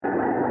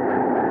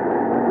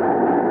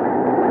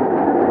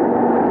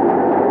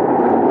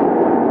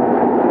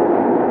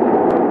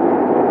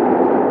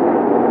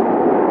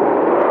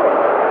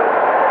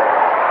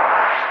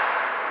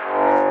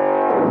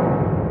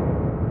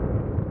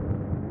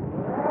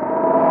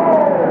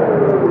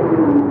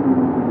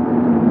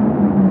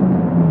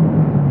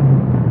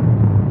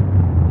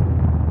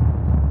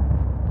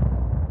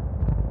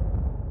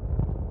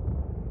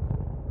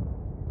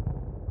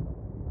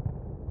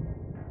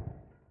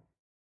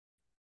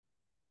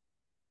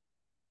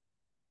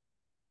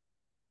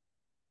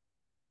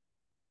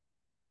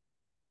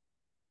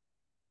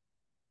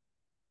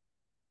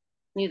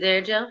You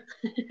there, Joe?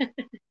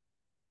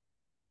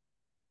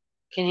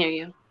 Can hear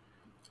you.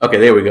 Okay,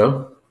 there we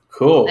go.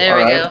 Cool. There All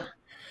we right. go.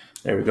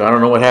 There we go. I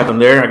don't know what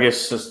happened there. I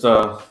guess it's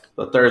the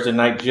Thursday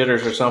night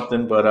jitters or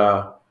something, but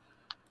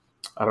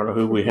I don't know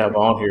who we have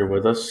on here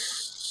with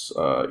us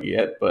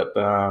yet, but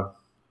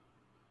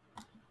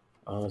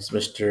it's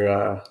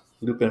Mr.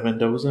 Lupe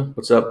Mendoza.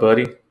 What's up,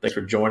 buddy? Thanks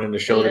for joining the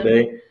show Hello.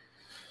 today.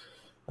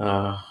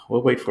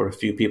 We'll wait for a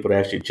few people to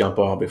actually jump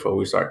on before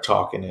we start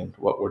talking and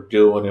what we're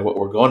doing and what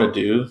we're going to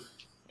do.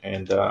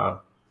 And I'm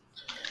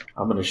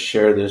going to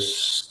share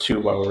this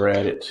too while we're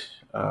at it.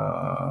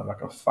 I'm not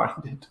going to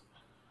find it.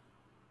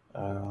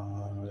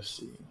 Let's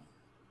see.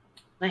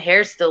 My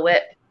hair's still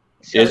wet.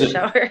 Is it?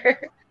 Shower.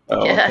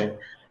 Oh, Yeah. okay.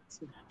 It's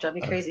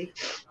driving me Uh, crazy.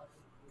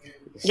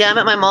 let's Yeah, I'm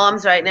at see. my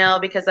mom's right now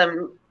because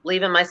I'm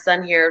leaving my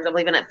son here. I'm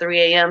leaving at 3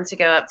 a.m. to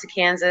go up to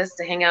Kansas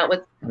to hang out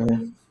with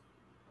Mm,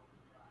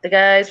 the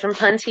guys from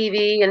Pun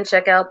TV and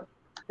check out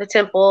the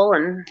temple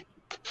and do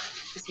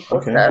some cool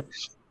okay, stuff.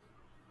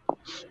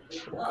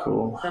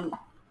 cool. Um,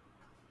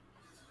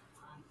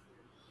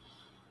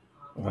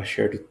 I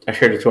shared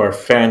it to our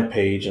fan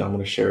page, and I'm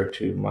going to share it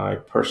to my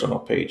personal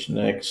page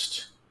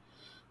next,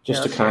 yeah,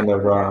 just I'll to share it kind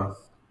of, from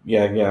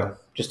there. yeah,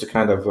 just to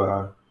kind of,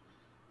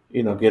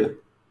 get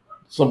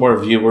some more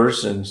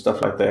viewers and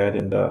stuff like that,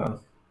 and uh,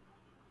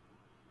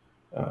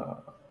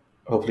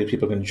 hopefully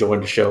people can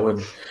join the show. And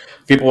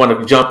if people want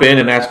to jump in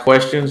and ask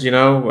questions,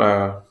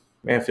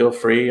 man, feel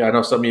free. I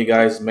know some of you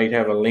guys may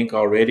have a link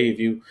already. If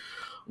you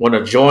want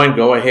to join,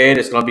 go ahead.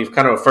 It's going to be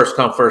kind of a first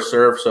come, first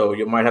serve, so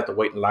you might have to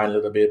wait in line a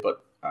little bit,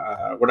 but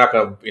we're not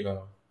going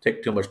to,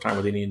 take too much time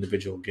with any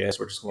individual guest.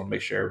 We're just going to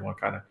make sure everyone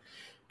kind of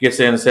gets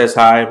in and says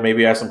hi,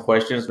 maybe ask some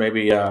questions,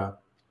 maybe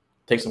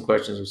take some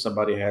questions if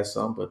somebody has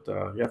some. But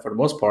yeah, for the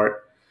most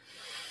part,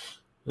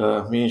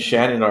 me and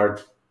Shannon are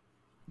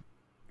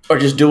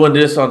just doing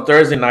this on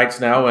Thursday nights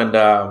now, and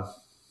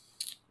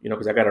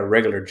because I got a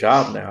regular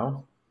job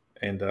now,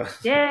 and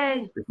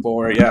Yay!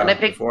 before, And I yeah,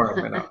 picked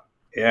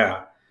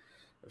yeah,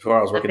 before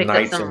I was I working picked up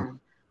nights, and some.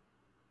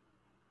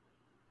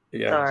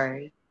 yeah.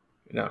 Sorry.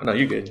 No, no,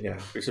 you're good. Yeah,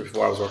 except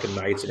before I was working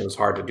nights, and it was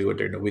hard to do it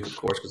during the week, of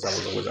course, because I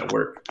was always at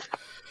work.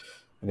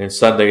 And then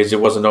Sundays,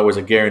 it wasn't always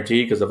a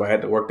guarantee because if I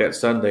had to work that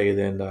Sunday,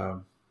 then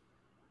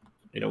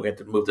we had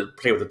to move to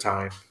play with the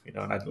time, and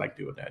I didn't like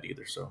doing that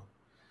either. So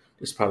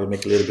just probably make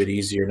it a little bit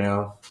easier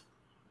now.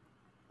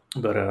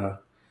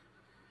 But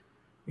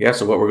yeah,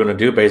 so what we're gonna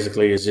do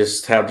basically is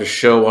just have the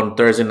show on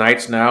Thursday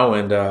nights now,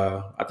 and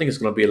I think it's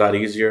gonna be a lot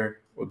easier.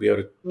 We'll be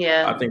able to, I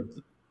Yeah. think,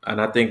 and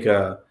I think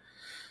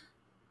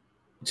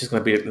it's just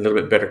gonna be a little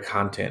bit better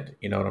content.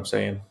 You know what I'm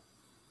saying?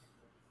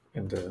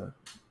 And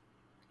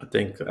I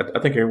think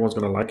everyone's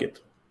gonna like it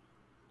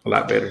a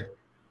lot better.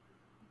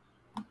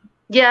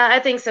 Yeah, I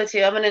think so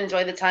too. I'm gonna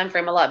enjoy the time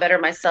frame a lot better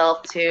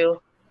myself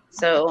too.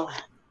 So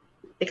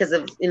because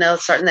of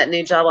starting that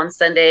new job on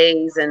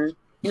Sundays and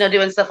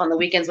doing stuff on the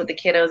weekends with the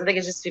kiddos. I think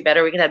it's just be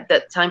better. We could have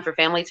that time for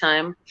family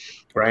time.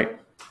 Right?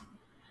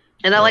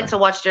 And I like Yeah. to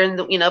watch during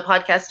the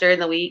podcasts during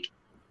the week.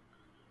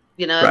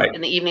 Right. In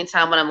the evening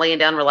time when I'm laying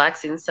down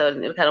relaxing. So it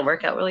would kind of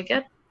work out really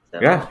good. So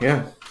Yeah.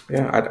 Yeah.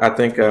 Yeah. I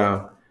think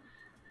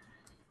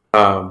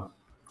um,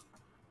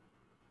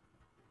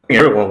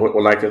 everyone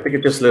would like it. I think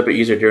it's just a little bit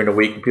easier during the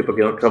week when people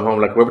get come home.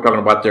 Like we were talking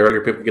about there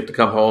earlier, people get to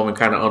come home and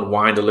kind of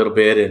unwind a little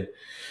bit, and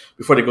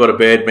before they go to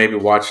bed, maybe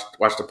watch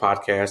the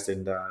podcast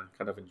and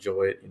kind of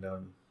enjoy it.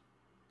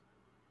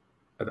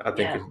 I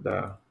think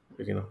yeah,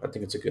 I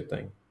think it's a good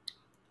thing.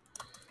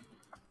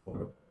 A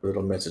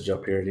little message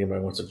up here. If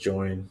anybody wants to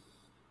join,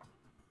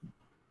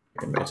 you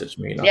can message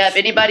me, and I'll yeah. If shoot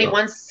anybody up.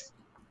 wants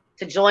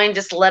to join,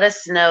 just let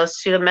us know.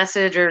 Shoot a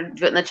message or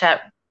do it in the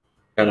chat.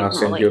 And I'll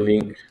send you a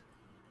link.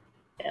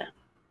 Yeah,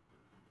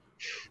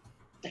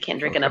 I can't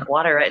drink Okay. enough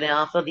water right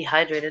now. I feel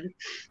dehydrated.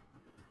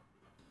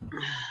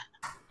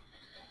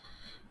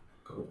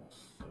 Cool.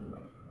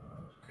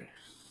 Okay.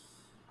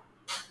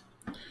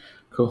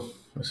 Cool.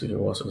 Let's see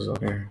who else is on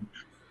here.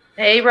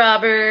 Hey,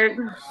 Robert.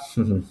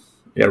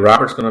 Yeah,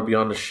 Robert's going to be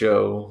on the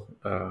show.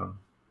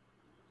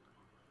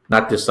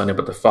 Not this Sunday,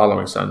 but the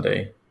following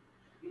Sunday.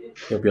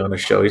 He'll be on the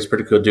show. He's a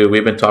pretty cool dude.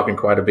 We've been talking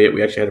quite a bit.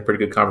 We actually had a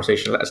pretty good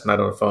conversation last night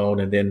on the phone,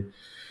 and then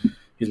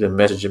he's been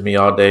messaging me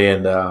all day.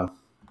 And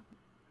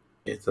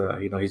it's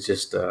he's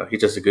just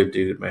a good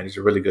dude, man. He's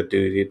a really good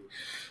dude.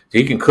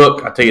 He can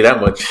cook. I'll tell you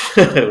that much.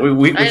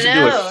 we I should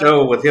do a know.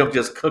 show with him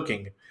just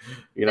cooking.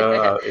 You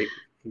know,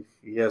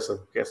 he has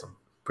some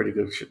pretty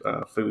good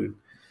food.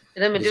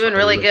 And I've been Just doing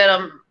really good.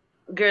 I'm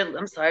good.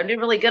 I'm sorry. I'm doing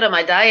really good on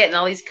my diet and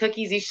all these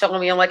cookies he's showing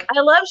me. I'm like,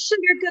 I love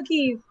sugar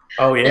cookies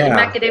oh and yeah,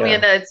 macadamia yeah.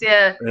 nuts.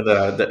 Yeah, And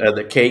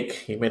the cake,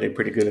 he made a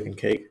pretty good looking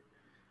cake.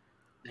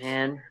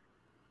 man.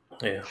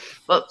 Yeah.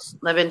 Well,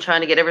 I've been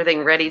trying to get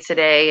everything ready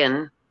today,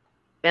 and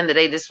man, the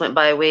day just went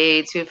by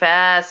way too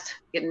fast.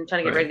 Trying to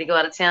get Right. ready to go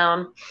out of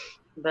town,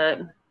 but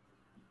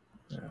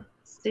Yeah.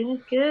 it's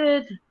doing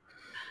good.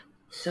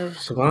 So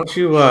So why don't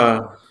you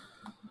let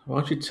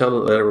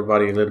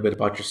everybody a little bit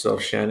about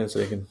yourself, Shannon, so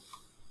they can.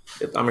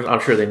 I'm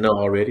sure they know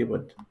already,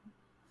 but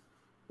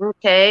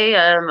okay,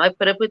 I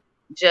put up with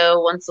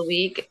Joe once a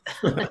week.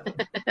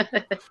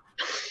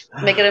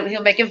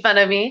 He'll making fun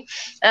of me.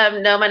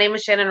 No, my name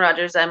is Shannon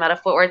Rogers. I'm out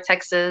of Fort Worth,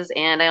 Texas,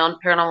 and I own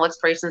Paranormal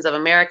Explorations of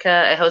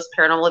America. I host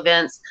paranormal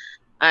events.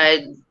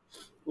 I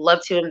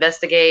love to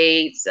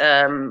investigate.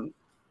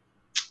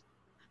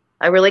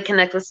 I really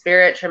connect with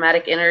spirit,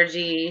 traumatic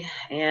energy,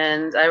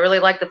 and I really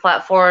like the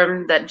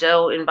platform that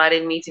Joe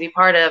invited me to be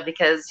part of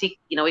because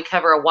we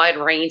cover a wide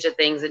range of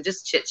things and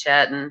just chit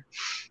chat and,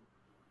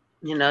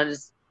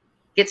 just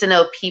get to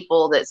know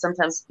people that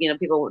sometimes,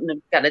 people wouldn't have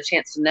gotten a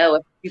chance to know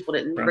if people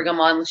didn't bring them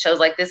on shows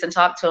like this and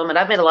talk to them. And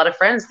I've made a lot of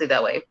friends through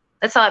that way.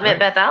 That's how I met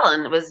Beth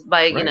Allen. It was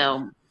by,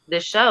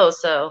 this show.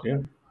 So,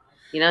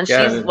 and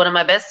she's one of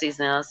my besties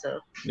now.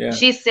 So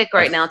she's sick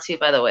right now too,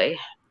 by the way.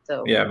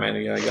 So yeah, man,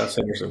 you gotta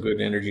send her some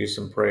good energy,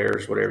 some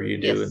prayers, whatever you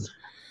do.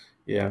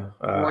 Yes.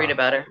 And I'm worried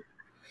about her.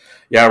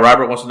 Yeah,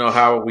 Robert wants to know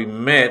how we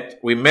met.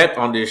 We met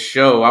on this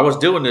show. I was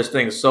doing this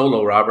thing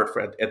solo, Robert,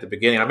 at the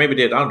beginning. I maybe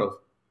did,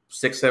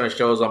 6, 7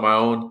 shows on my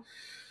own.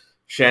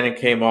 Shannon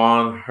came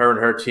on, her and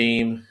her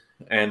team,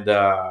 and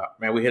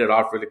man, we hit it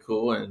off really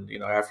cool. And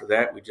after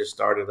that, we just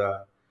started. I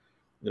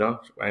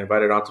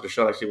invited her onto the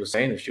show, like she was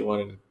saying, if she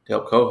wanted to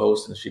help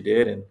co-host, and she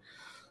did, and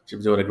she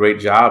was doing a great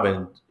job.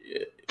 And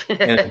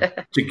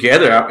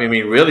together, I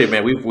mean, really,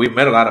 man, we've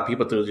met a lot of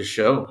people through this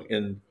show,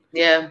 and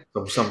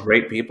some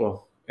great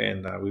people,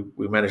 and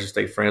we managed to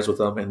stay friends with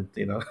them, and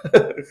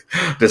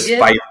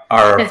despite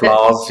our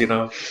flaws,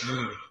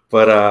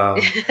 but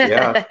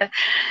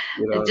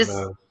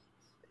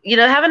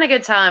having a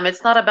good time.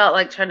 It's not about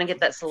like trying to get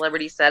that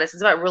celebrity status.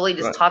 It's about really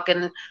just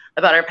talking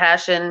about our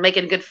passion,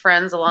 making good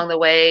friends along the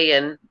way,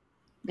 and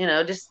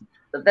just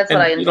that's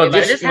what I enjoy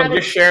about it.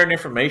 Just sharing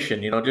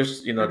information,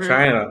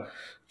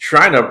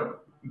 trying to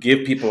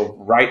give people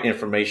right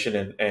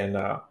information and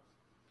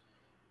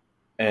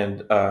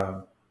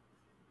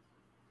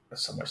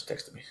so much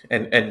texting me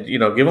and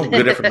give them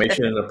good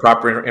information and the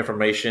proper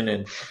information,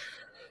 and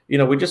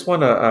we just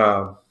want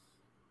to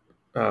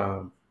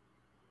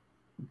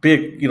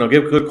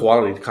give good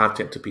quality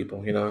content to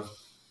people.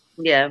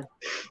 Yeah.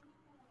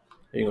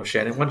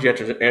 Shannon, why don't you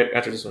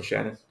answer this one,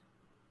 Shannon?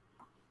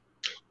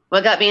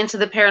 What got me into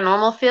the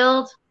paranormal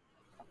field?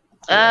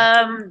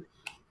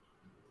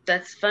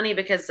 That's funny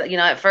because,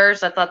 at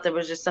first I thought there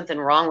was just something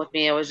wrong with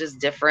me. I was just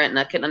different and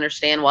I couldn't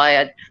understand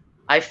why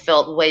I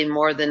felt way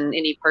more than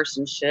any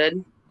person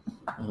should.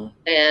 Mm-hmm.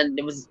 And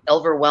it was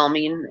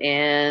overwhelming.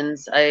 And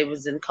I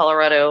was in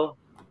Colorado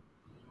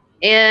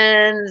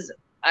and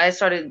I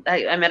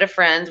met a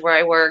friend where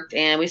I worked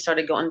and we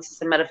started going to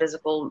some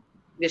metaphysical,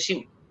 because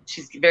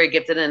she's very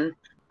gifted and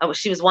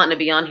she was wanting to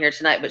be on here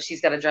tonight, but she's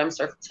got a drum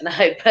circle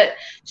tonight. But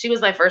she was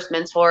my first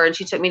mentor, and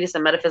she took me to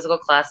some metaphysical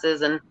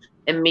classes and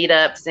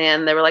meetups,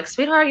 and they were like,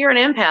 "Sweetheart, you're an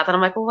empath." And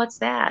I'm like, "Well, what's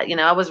that?"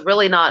 I was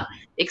really not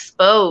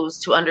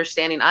exposed to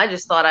understanding. I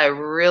just thought I'm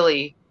a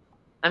really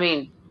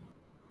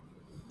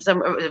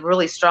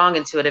strong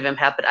intuitive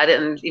empath, but I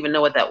didn't even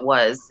know what that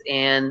was.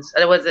 And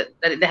I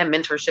didn't have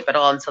mentorship at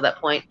all until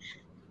that point.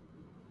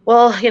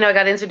 Well, I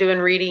got into doing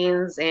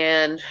readings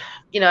and,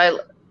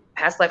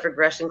 past life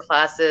regression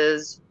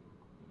classes,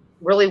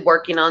 really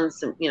working on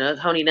some,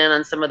 honing in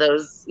on some of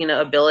those,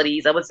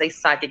 abilities. I would say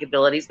psychic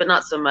abilities, but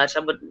not so much. I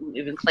wouldn't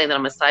even claim that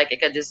I'm a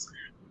psychic. I'm just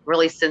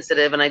really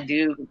sensitive, and I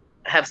do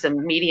have some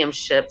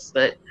mediumships,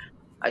 but,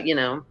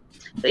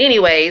 But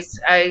anyways,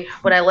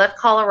 when I left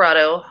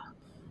Colorado,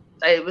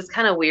 it was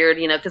kind of weird,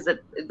 because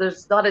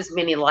there's not as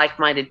many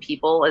like-minded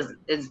people as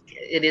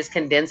it is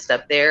condensed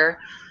up there,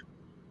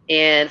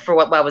 and for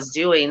what I was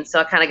doing. So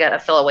I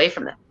fell away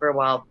from that for a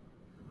while.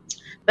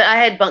 But I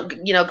had,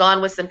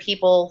 gone with some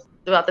people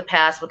throughout the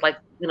past with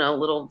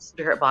little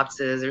spirit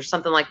boxes or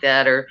something like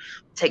that, or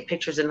take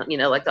pictures in,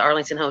 like the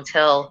Arlington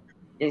Hotel,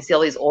 and you see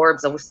all these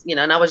orbs.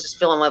 And I was just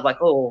feeling like,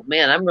 oh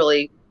man, I'm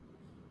really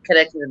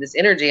connecting to this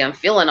energy. I'm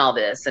feeling all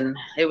this. And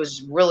it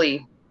was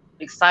really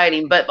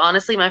exciting. But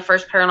honestly, my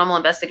first paranormal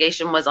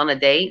investigation was on a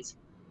date.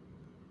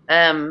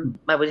 I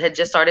had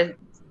just started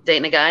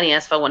dating a guy, and he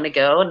asked if I wanted to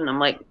go. And I'm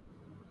like,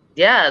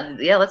 yeah,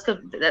 let's go.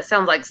 That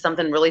sounds like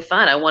something really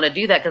fun. I want to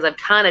do that because I've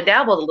kind of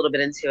dabbled a little bit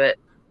into it.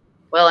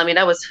 Well,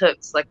 I was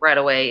hooked right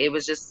away. It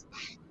was just,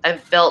 I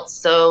felt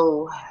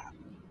so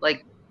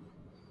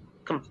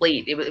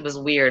complete. It was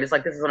weird. It's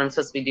like, this is what I'm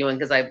supposed to be doing,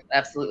 because I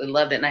absolutely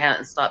loved it, and I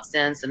haven't stopped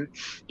since. And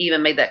he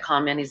even made that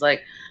comment. He's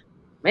like,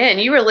 man,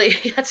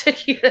 I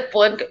took you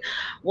to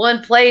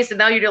one place, and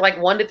now you're doing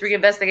 1 to 3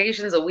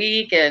 investigations a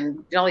week,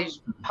 and all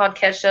these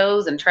podcast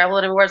shows and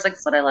traveling everywhere. It's like,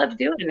 that's what I love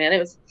doing,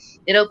 man.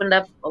 It opened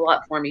up a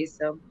lot for me.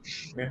 So,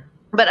 yeah.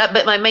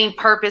 But my main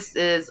purpose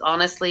is,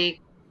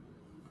 honestly,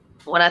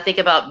 when I think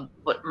about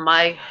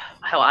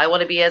how I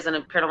want to be as a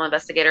paranormal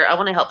investigator, I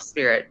want to help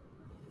spirit.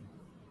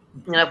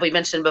 If we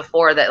mentioned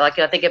before that,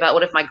 I think about,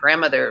 what if my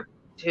grandmother,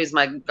 who's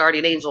my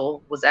guardian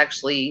angel, was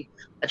actually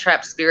a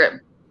trapped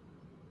spirit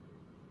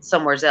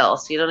somewhere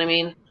else? You know what I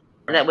mean?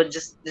 And that would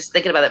just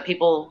thinking about that,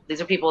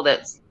 these are people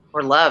that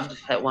were loved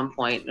at one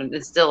point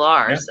and still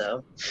are. Yeah.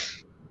 So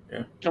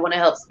I want to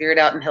help spirit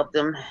out and help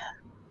them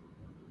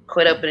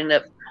quit opening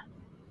up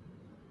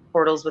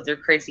portals with their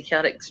crazy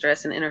chaotic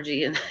stress and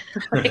energy and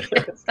like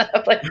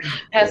stuff, like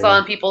pass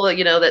on people that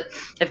that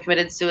have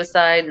committed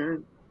suicide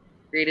and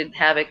created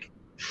havoc.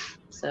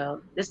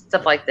 So just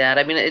stuff like that.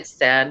 I mean, it's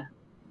sad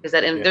because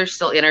there's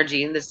still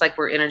energy, and it's like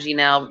we're energy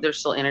now. There's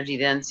still energy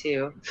then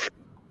too.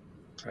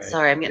 Right.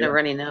 Sorry, I'm getting a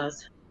runny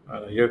nose.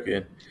 You're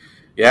good.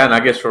 Yeah, and I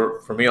guess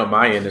for me on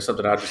my end, it's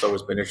something I've just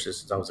always been interested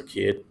since I was a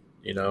kid.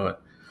 I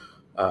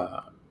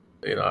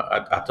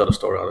tell the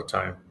story all the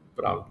time,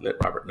 but I'll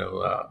let Robert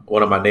know.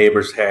 One of my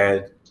neighbors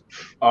had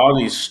all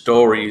these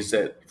stories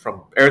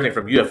from everything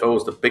from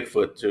UFOs to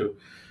Bigfoot to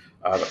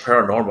the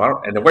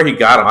paranormal, and where he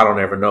got them, I don't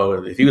ever know.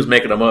 If he was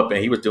making them up, and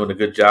he was doing a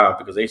good job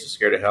because they used to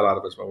scare the hell out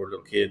of us when we were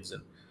little kids,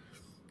 and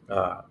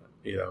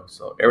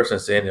so ever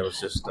since then, it was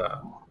just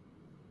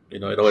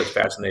it always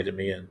fascinated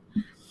me, and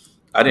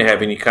I didn't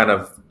have any kind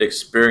of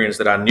experience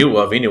that I knew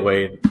of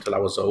anyway until I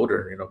was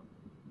older.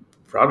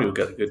 Probably we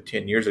got a good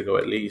 10 years ago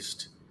at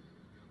least.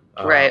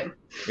 Right.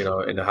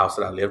 In the house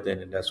that I lived in,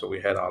 and that's where we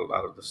had a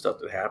lot of the stuff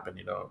that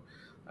happened.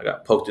 I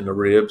got poked in the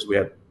ribs. We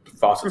had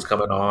faucets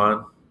coming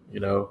on. We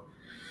got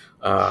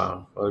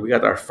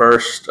our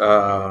first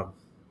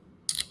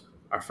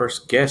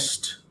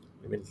guest.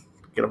 Let me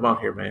get him on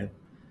here, man.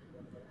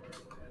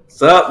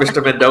 What's up,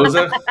 Mr.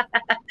 Mendoza?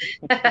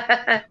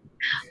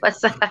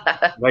 What's up?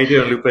 How you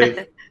doing,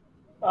 Lupe?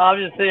 I'm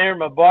just sitting here in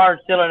my bar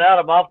chilling out.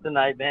 I'm off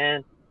tonight,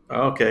 man.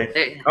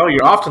 Okay. Oh,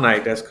 you're off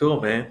tonight. That's cool,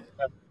 man.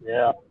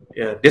 Yeah.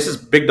 Yeah. This is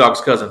Big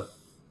Dog's cousin.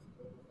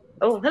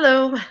 Oh,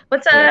 hello.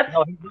 What's up?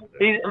 No,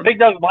 Big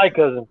Dog's my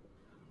cousin.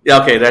 Yeah.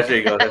 Okay. There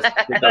you go.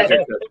 That's Big Dog's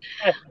your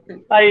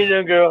cousin. How you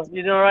doing, girl?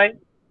 You doing all right?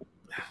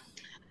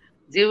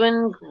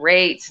 Doing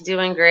great.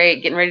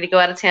 Getting ready to go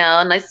out of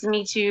town. Nice to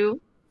meet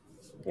you.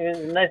 Yeah,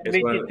 nice to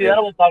meet you too. I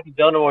don't want to talk to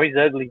Joe no more. He's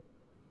ugly.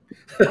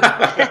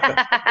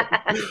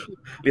 At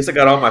least I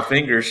got all my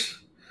fingers.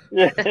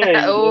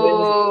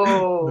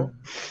 Oh.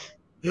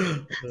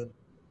 So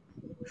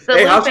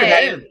hey, Lupe, how's your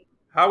hand?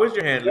 How is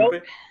your hand,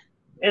 Lupe?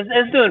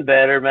 It's doing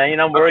better, man.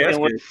 I'm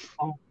working with.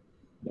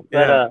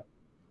 But I'm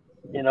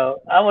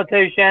gonna tell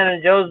you,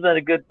 Shannon, Joe's been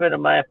a good friend of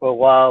mine for a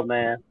while,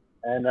 man.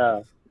 And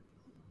I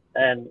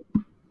don't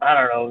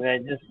know,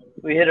 man. Just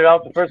we hit it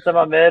off the first time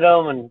I met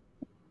him, and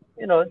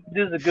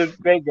dude's a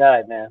great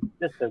guy, man.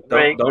 Just a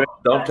great.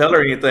 Don't tell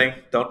her anything.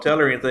 Don't tell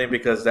her anything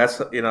because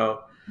that's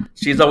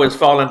she's always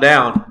falling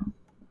down.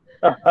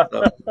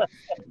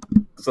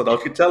 So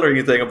don't you tell her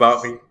anything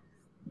about me.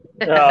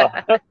 No.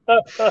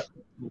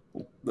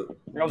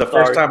 The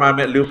first time I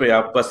met Lupe,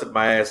 I busted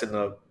my ass in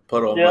the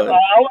puddle. Yeah,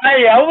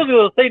 I was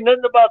going to say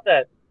nothing about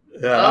that.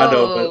 Yeah, I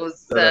know.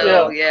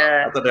 But,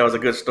 yeah. I thought that was a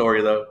good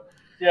story, though.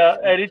 Yeah,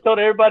 and he told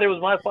everybody it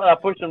was my fault. I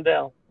pushed him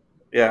down.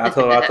 Yeah, I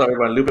told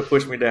everybody, Lupe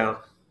pushed me down.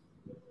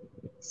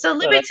 So,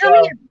 Lupe, tell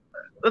me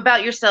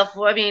about yourself.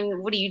 I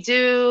mean, what do you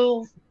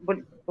do?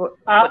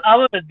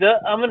 I'm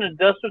an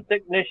industrial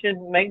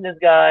technician, maintenance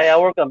guy. I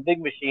work on big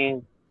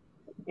machines.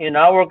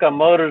 I work on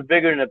motors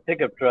bigger than a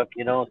pickup truck,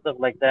 stuff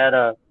like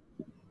that.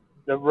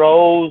 The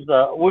rolls.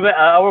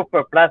 I work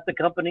for a plastic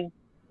company.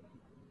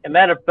 As a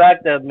matter of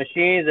fact, the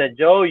machines that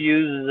Joe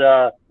uses,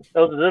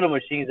 those are little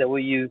machines that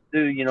we use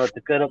too,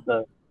 to cut up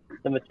the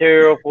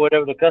material for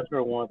whatever the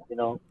customer wants,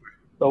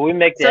 So we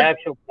make the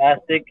actual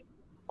plastic,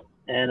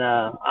 and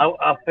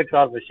I'll fix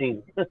all the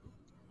machines.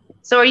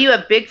 So are you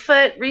a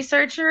Bigfoot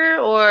researcher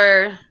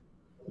or?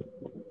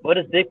 What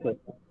is Bigfoot?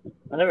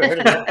 I never heard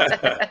of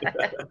that.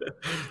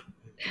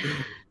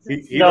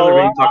 He doesn't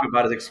really talk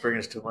about his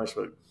experience too much,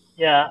 but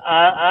yeah,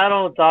 I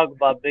don't talk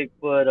about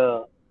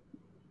Bigfoot.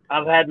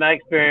 I've had my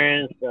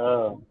experience.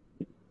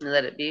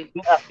 Let it be.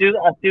 I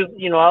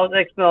was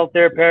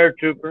ex-military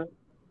paratrooper.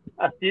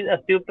 I still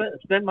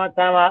spent my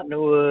time out in the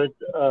woods.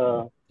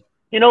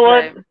 You know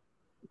what? Right.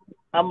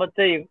 I'm gonna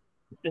tell you,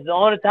 it's the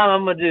only time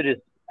I'm gonna do this.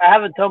 I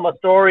haven't told my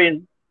story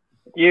in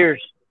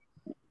years,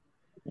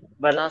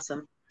 but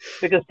awesome.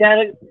 Because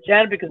Shannon,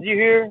 because you're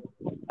here,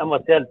 I'm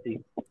gonna tell it to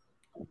you.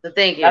 So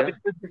thank you.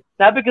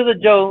 Not because of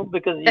Joe,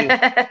 because of you.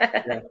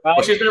 Yeah. Right?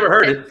 Well, she's never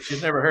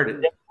heard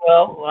it.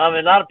 Well, I mean,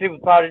 a lot of people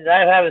probably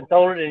I haven't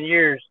told it in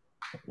years,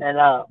 and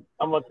I'm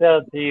gonna tell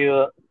it to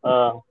you.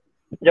 Joe,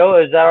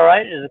 is that all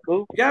right? Is it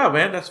cool? Yeah,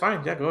 man, that's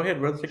fine. Yeah, go ahead,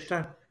 brother. Take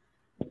your time.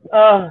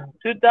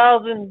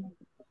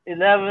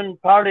 2011,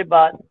 probably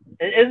about.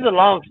 It's a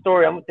long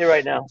story. I'm gonna tell you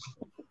right now.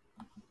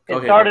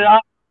 It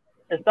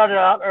started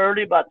out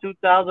early, about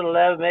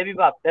 2011, maybe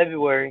about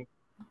February.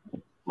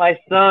 My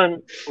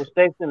son was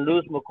stationed in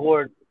Lewis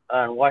McChord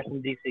in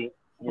Washington, D.C.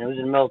 He was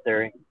in the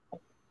military.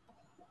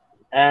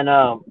 And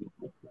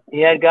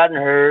he had gotten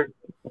hurt.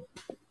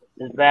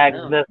 His back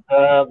was messed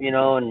up,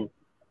 and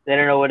they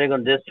didn't know where they're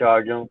going to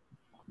discharge him.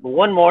 But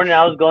one morning,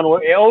 I was going to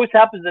work. It always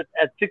happens at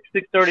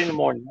 6:30 in the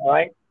morning, all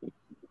right?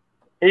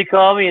 He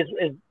called me.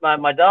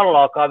 My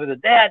daughter-in-law called me. He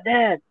goes, Dad,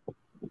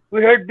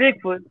 we heard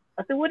Bigfoot.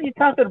 I said, what are you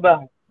talking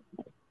about?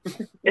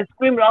 It's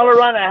screaming all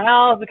around the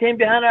house. It came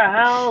behind our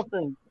house,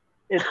 and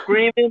it's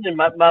screaming. And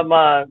my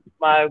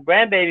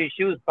grandbaby,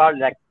 she was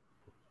probably like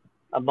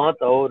a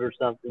month old or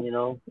something,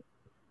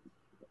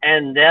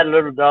 And they had a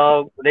little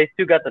dog. They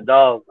still got the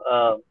dog.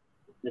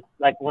 It's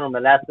like one of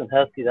them Alaskan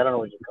Huskies. I don't know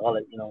what you call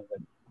it, you know.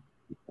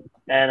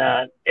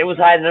 And it was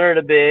hiding under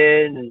the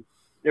bed, and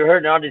they were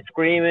hearing all these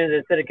screaming.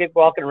 They said it kept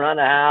walking around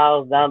the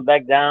house,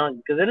 back down,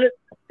 because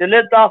they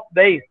lived off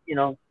base, you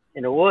know,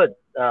 in the woods.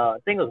 I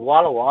think it was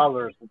Walla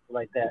Walla or something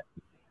like that,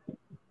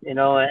 you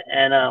know.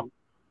 And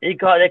they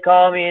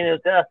called me, and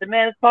I said,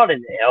 man, it's probably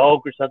an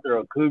elk or something, or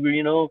a cougar,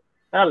 you know.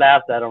 And I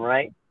laughed at them,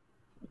 right?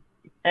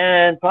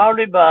 And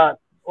probably what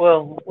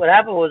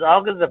happened was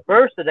August the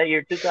 1st of that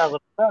year,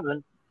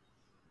 2007,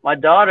 my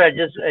daughter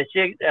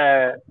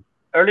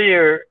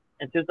earlier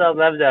in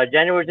 2011,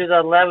 January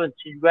 2011,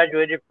 she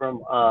graduated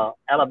from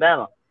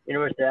Alabama,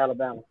 University of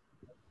Alabama.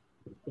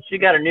 She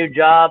got a new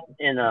job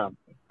in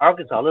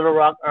Arkansas, Little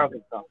Rock,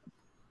 Arkansas.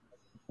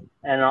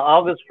 And on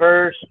August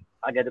 1st,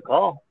 I get a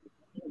call.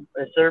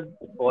 It's her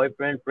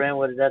boyfriend, friend,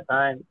 what is that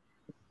time?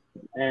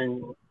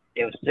 And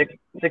it was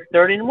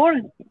 6:30 in the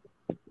morning.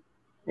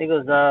 He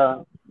goes,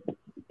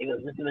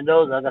 Mr.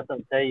 Mendoza, I got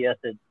something to tell you. I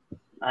said,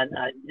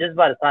 I just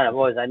by the sign of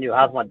voice, I knew,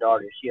 how's my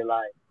daughter? Is she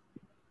alive?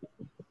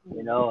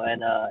 You know,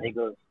 and he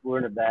goes, we're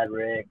in a bad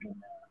wreck, and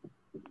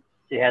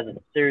she has a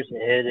serious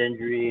head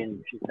injury,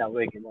 and she's not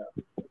waking up.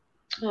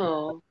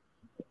 Oh.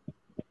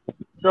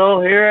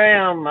 So here I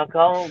am. I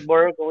call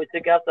work, and we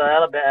took out to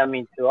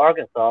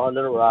Arkansas,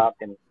 Little Rock,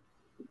 and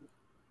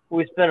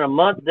we spent a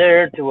month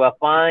there to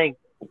finally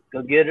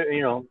go get her,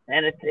 you know,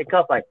 and it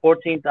cost like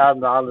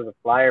 $14,000 a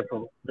flyer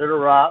from Little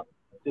Rock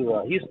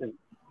to Houston.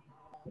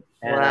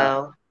 And,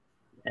 wow.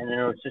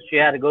 And so she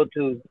had to go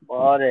to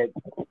all that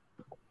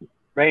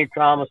brain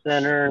trauma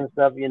center and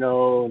stuff, you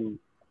know, and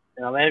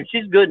and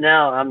she's good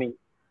now. I mean,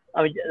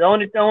 the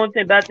only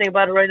bad thing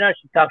about her right now,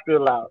 she talks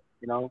real loud,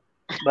 you know,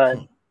 but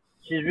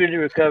she's really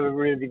recovered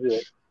really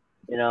good,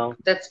 you know.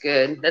 That's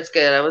good. That's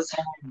good.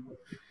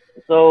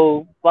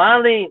 So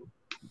finally,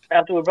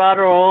 after we brought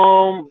her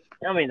home,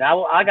 I mean,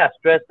 I got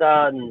stressed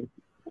out, and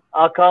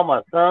I called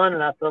my son,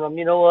 and I told him,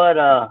 you know what,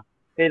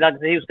 he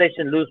was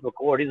stationed in Lewis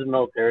McCord. He's a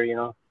military, you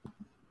know,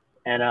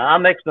 and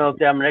I'm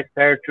ex-military. I'm an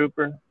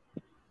ex-paratrooper,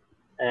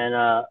 and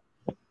I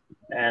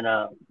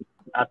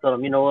told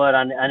him, you know what,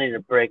 I need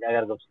a break. I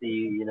gotta go see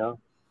you, you know.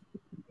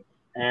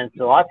 And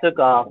so I took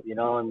off, you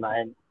know, and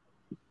my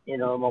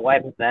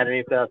wife was mad at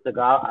me because I took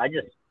off.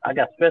 I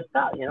got stressed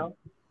out, you know.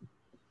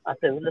 I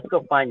said, well, let's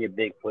go find your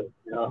Bigfoot,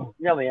 you know.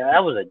 I mean,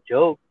 that was a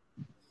joke.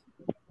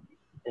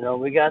 You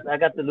know, I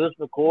got the Lewis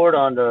McCord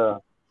on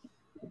the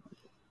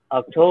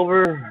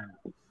October,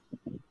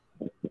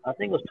 I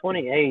think it was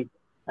 28th.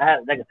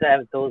 Like I said, I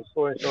haven't told the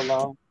story so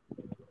long.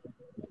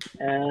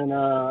 And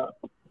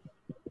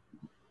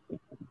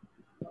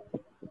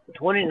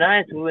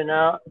 29th, we went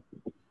out,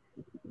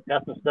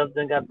 got some stuff,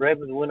 then got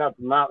breakfast, we went out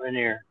the mountain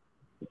here.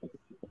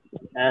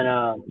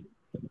 And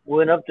we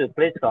went up to a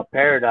place called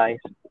Paradise.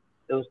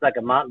 It was like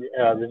a mountain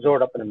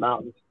resort up in the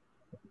mountains,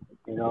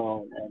 you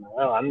know. And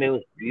I mean, it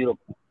was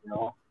beautiful, you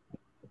know.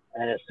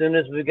 And as soon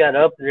as we got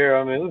up there,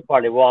 I mean, we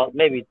probably walked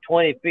maybe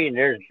 20 feet, and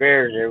there's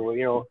bears there. Where,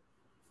 you know,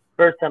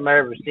 first time I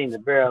ever seen the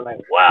bear, I'm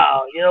like,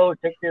 wow, you know,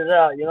 check this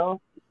out, you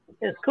know.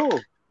 It's cool.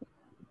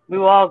 We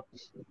walked.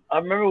 I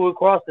remember we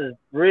crossed this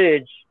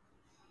bridge,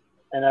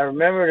 and I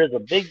remember there's a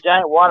big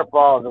giant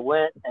waterfall that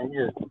went and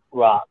just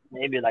dropped,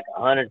 maybe like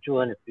 100,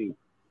 200 feet,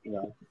 you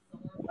know.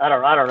 I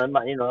don't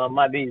know. You know, I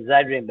might be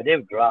exaggerating, but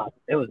it dropped.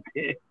 It was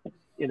big,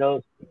 you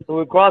know. So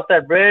we crossed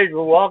that bridge.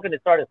 We're walking.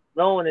 It started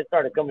snowing. It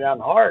started coming down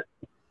hard.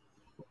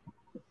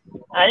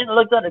 I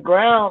looked at the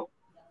ground,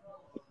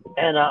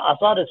 and I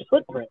saw this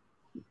footprint.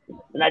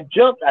 And I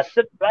jumped. I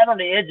stepped right on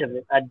the edge of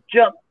it. I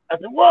jumped. I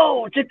said,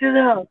 whoa, check this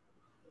out.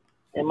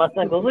 And my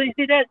son goes, oh, you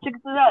see that? Check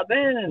this out,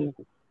 man. And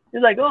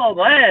he's like, oh,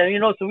 man. You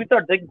know, so we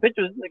started taking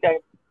pictures.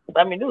 Like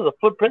I mean, it was a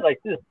footprint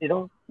like this, you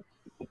know.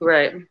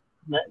 Right.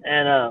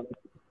 And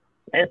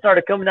it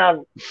started coming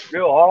down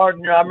real hard.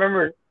 You know, I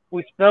remember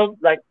we smelled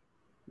like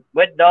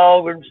wet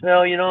dog or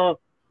smell, you know.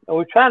 And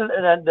we tried,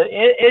 and the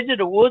edge of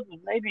the woods was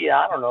maybe,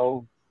 I don't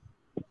know,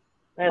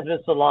 man, it's been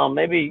so long,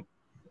 maybe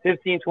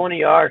 15, 20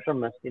 yards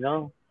from us, you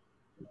know.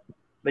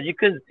 But you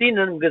couldn't see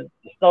nothing because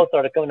the snow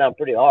started coming down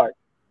pretty hard.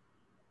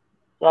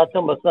 So I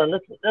told my son,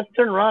 let's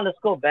turn around, let's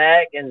go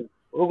back, and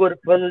we'll go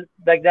further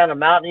back down the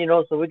mountain, you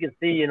know, so we can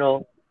see, you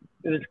know,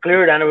 if it's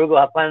clear down there, we'll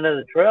go find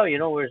another trail, you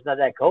know, where it's not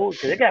that cold,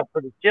 because it got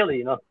pretty chilly,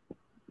 you know.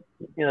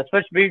 You know,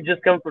 especially me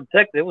just coming from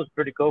Texas, it was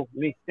pretty cold for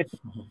me.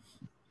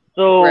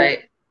 So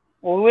right.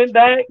 When we went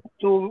back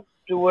to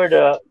where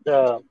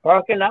the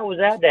parking lot was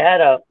at, they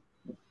had a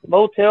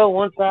motel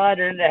one side,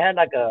 and they had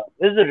like a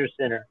visitor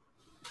center.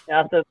 And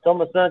I told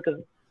my son,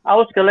 because I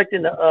was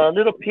collecting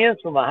little pins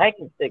for my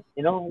hiking stick,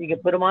 you know, you can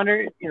put them on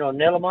there, you know,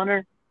 nail them on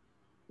there.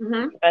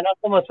 Mm-hmm. And I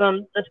told my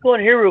son, let's go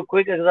in here real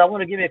quick because I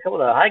want to give me a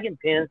couple of hiking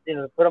pins, you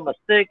know, to put on my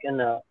stick, and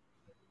then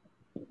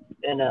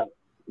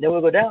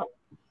we'll go down.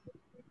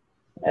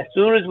 As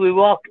soon as we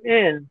walked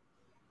in,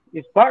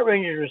 these park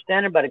rangers were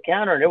standing by the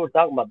counter, and they were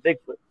talking about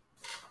Bigfoot.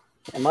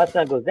 And my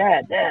son goes,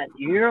 Dad,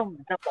 you hear them?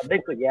 They're talking about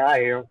Bigfoot. Yeah, I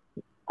hear them.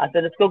 I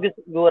said, let's go get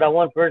what I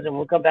want first, and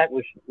when we come back,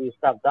 we'll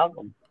stop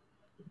talking.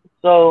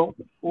 So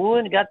we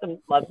went and got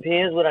my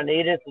pins, what I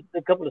needed,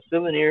 a couple of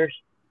souvenirs.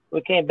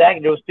 we came back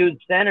and there was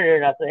students standing there,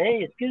 and I said,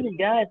 "Hey, excuse me,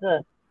 guys.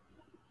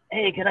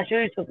 Hey, can I show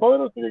you some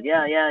photos?" He goes,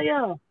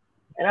 "Yeah."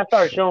 And I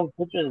started showing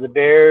pictures of the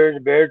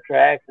bear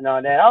tracks and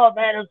all that. Oh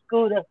man, it was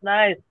cool. That's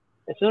nice.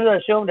 As soon as I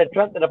showed them the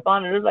truck that I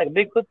found, it was like a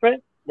big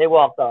footprint. They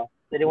walked off.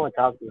 They didn't want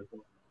to talk to us.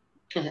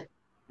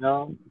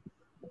 No.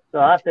 So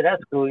I said,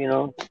 "That's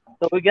cool,"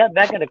 So we got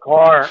back in the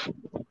car,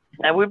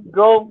 and we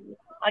drove,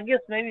 I guess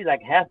maybe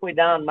like halfway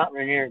down Mount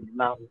Rainier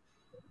Mountain,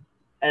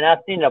 and I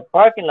seen a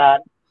parking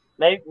lot,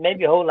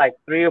 maybe hold like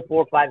 3 or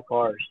 4 or 5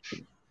 cars.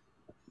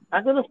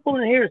 I said, "Let's pull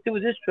in here and see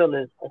what this trail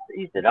is."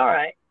 He said, "All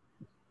right."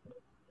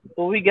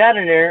 So we got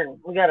in there.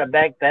 We got a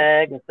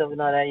backpack and stuff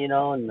and all that,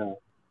 and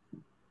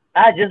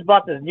I just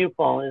bought this new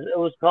phone. It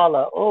was called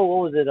what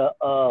was it? It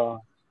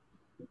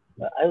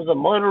was a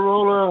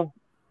Motorola.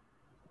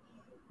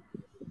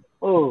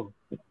 Oh,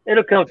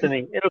 it'll come to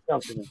me.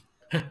 All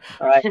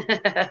right.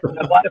 I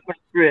bought it for the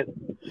trip.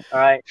 All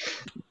right.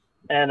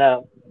 And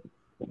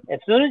as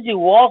soon as you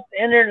walked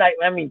in there,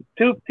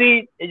 2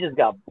 feet, it just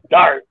got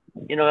dark.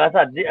 That's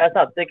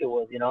how thick it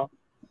was.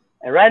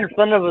 And right in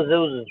front of us,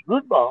 there was this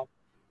root ball,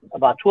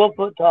 about 12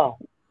 foot tall.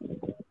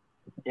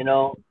 And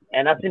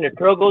I seen the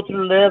trail go to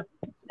the left,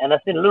 and I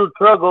seen a little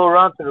trail go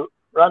around the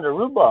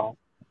root ball.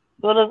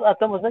 So I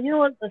told myself, you know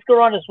what? Let's go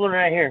around this one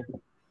right here.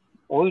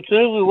 Well, as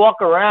soon as we walk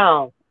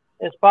around,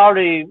 it's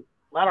probably,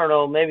 I don't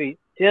know, maybe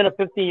 10 or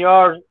 15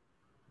 yards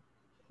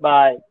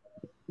by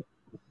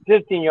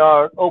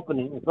 15-yard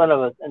opening in front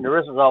of us, and the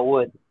rest was all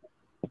wood.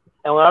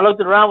 And when I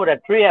looked around where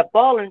that tree had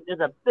fallen,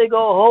 there's a big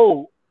old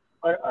hole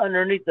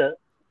underneath that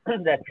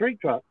tree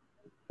trunk.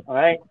 All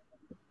right.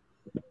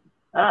 And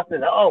I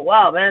said, "Oh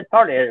wow, man, it's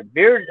probably a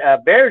bear's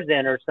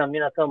den or something."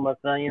 I told my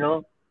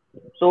son,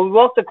 So we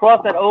walked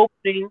across that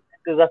opening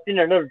because I seen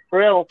a little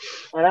trail,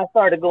 and I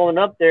started going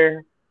up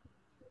there.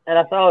 And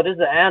I thought, "Oh, this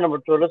is an animal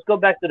trail. Let's go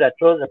back to that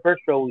trail, the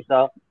first trail we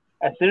saw."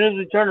 As soon as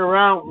we turned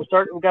around, we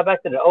got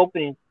back to the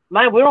opening.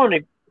 Man, we're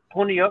only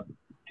 20 yards,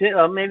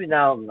 maybe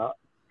now not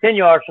 10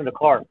 yards from the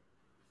car.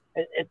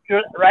 It's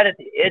right at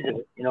the edge of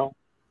it,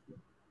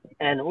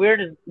 And we're in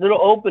this little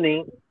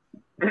opening,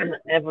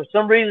 and for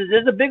some reason,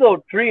 there's a big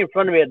old tree in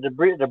front of me,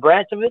 the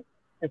branch of it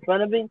in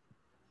front of me.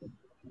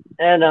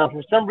 And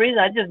for some reason,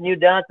 I just knew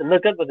down to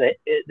look up, but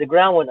the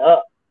ground went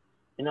up.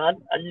 I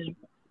just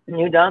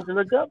knew down to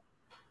look up.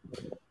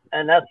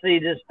 And I see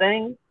this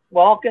thing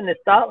walking, it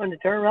stopped and it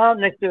turned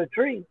around next to a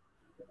tree.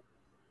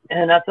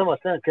 And I told my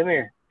son, come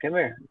here.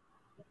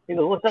 He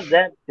goes, "What's up,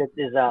 Dad?" "Check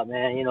this out,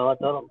 man." I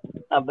told him,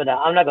 but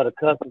I'm not going to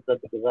cuss and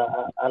stuff because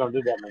I don't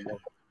do that no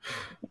more.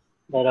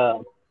 But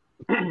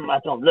I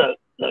told him,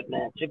 look,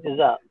 man, check this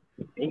out.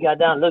 He got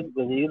down and looked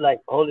because he was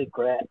like, "Holy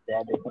crap,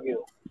 Dad, they're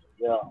real."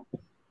 Yeah.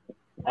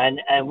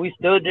 And we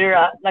stood there.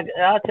 I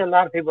tell a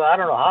lot of people, I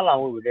don't know how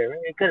long we were there.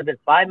 It could have been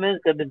 5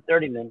 minutes, could have been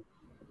 30 minutes.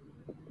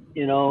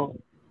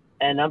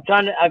 And I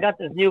got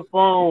this new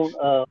phone,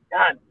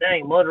 God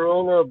dang,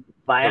 Motorola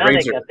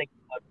Bionic, I think.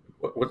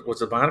 What's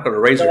the Bionic or the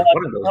Razor?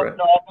 One of those, right?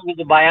 No, I think it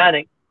was a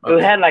Bionic. Okay.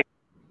 It had like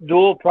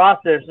dual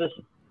processors.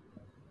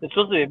 It's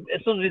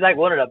supposed to be like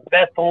one of the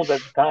best phones at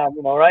the time,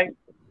 right?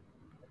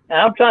 And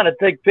I'm trying to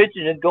take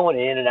pictures and going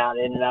in and out.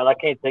 I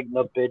can't take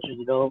no pictures,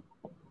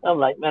 I'm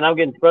like, man, I'm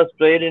getting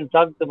frustrated and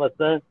talking to my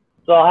son.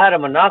 So I had a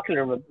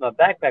monocular in my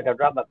backpack. I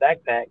dropped my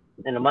backpack,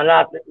 and the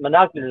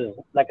monocular is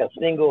like a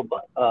single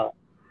a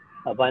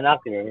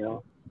binocular,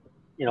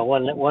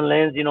 one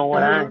lens,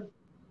 one eye.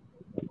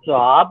 So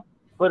I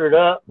put it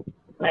up,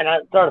 and I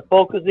started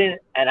focusing,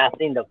 and I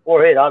seen the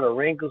forehead, all the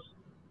wrinkles.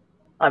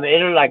 I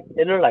mean, it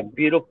looked like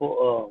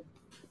beautiful,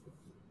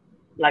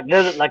 like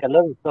a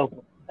leather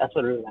sofa. That's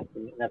what it looked like to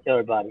me. And I tell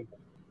everybody.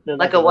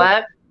 Like a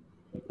what?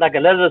 Like a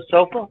leather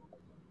sofa.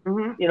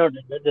 Mm-hmm.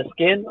 The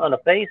skin on the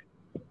face.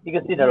 You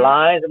can see the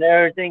lines and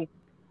everything.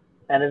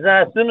 And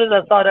as soon as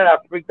I saw that, I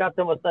freaked out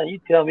to my son. "You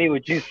tell me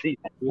what you see,"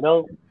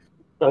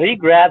 So he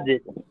grabbed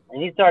it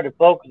and he started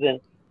focusing,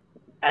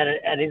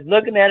 and he's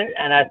looking at it,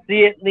 and I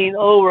see it lean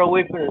over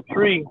away from the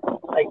tree,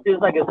 like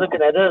feels like it's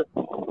looking at us.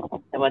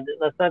 And my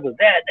son goes,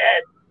 "Dad,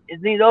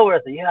 it's leaned over."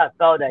 I said, "Yeah, I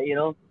saw that,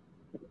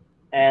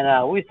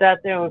 And we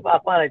sat there, and I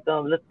finally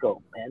told him, "Let's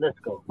go, man, let's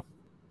go."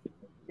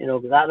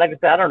 Because like I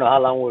said, I don't know how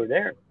long we were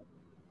there.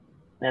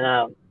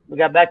 And we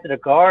got back to the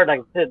car.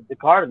 Like I said, the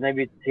car was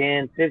maybe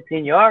 10,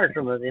 15 yards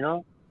from us,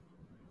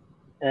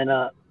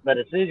 And but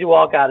as soon as you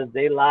walk out, it's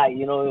daylight,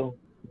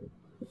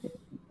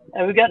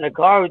 And we got in the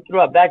car. We threw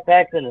our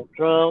backpacks in the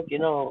trunk,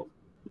 And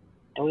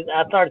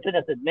I started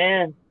sitting. I said,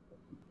 "Man,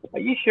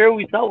 are you sure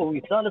we saw what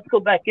we saw? Let's go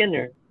back in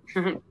there."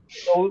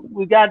 So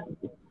we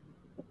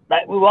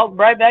walked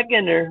right back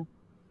in there.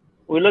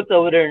 We looked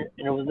over there,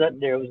 and it was nothing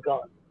there. It was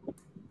gone.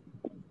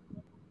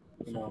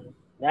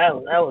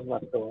 That was my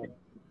story.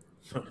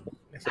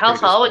 How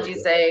tall would you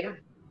say? It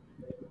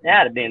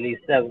had to be at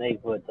least 7,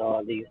 8 foot tall,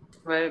 at least.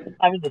 Right.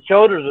 I mean, the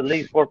shoulders were at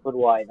least 4 foot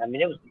wide. I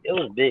mean, it was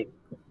big.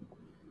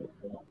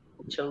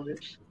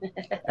 Shoulders.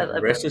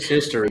 The rest is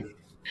history.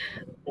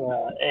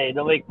 Hey,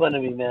 don't make fun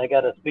of me, man. I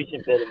got a speech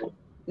impediment.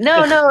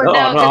 No.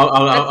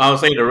 I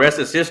was saying the rest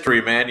is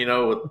history, man.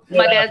 With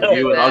my dad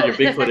you and all your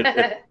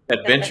Bigfoot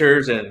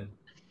adventures, and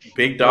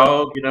big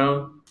dog, you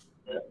know.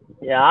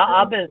 Yeah,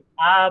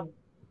 I've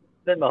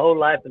spent my whole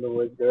life in the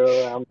woods, girl.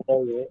 I'm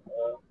telling you.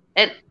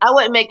 And I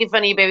wasn't making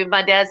fun of you, baby.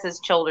 My dad says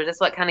shoulder. That's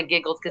what kind of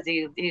giggles because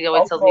he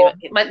always tells me Oh,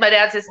 my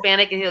dad's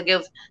Hispanic and he'll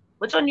go,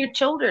 "What's on your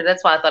shoulder?"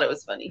 That's why I thought it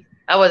was funny.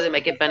 I wasn't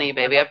making fun of you,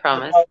 baby. I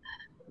promise.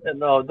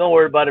 no, don't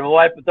worry about it. My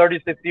wife for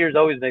 36 years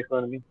always makes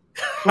fun of me.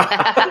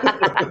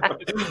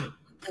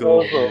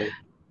 Cool.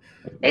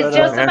 Hey,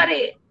 Joe,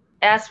 somebody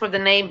asked where the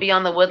name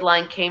Beyond the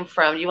Woodline came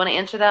from. Do you want to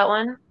answer that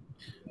one?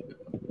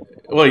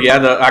 Well, yeah,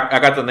 I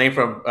got the name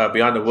from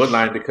Beyond the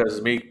Woodline because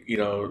of me, you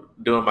know,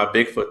 doing my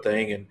Bigfoot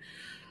thing, and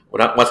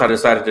once I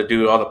decided to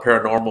do all the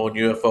paranormal and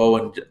UFO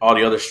and all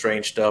the other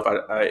strange stuff,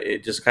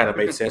 it just kind of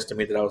made sense to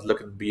me that I was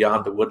looking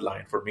beyond the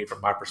woodline for me,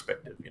 from my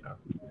perspective, you know,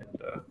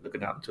 and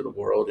looking out into the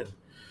world and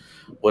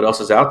what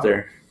else is out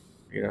there,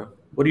 you know.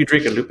 What are you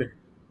drinking, Lupe?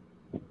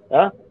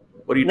 Huh?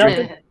 What are you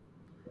drinking?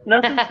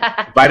 Nothing.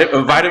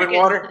 Vitamin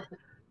water?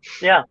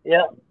 Yeah.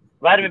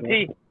 Vitamin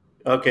P.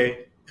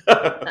 Okay.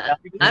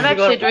 I'm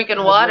actually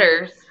drinking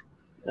water.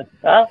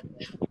 Huh?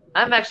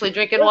 I'm actually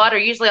drinking water.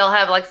 Usually I'll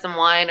have like some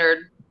wine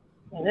or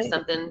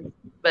something,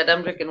 but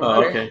I'm drinking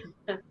water. Okay.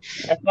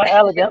 That's my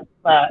Alabama.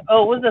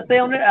 What does it say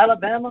on there?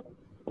 Alabama?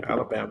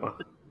 Alabama.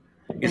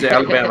 He's an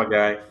Alabama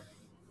guy.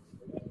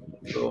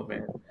 Cool,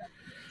 man.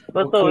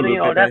 But Well, so, cool, you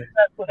know, Lupe, that's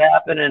what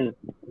happened. And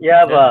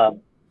I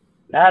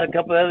had a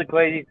couple of other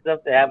crazy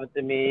stuff that happened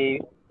to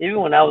me.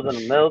 Even when I was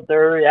in the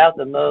military,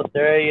 after the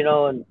military, you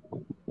know, and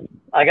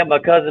I got my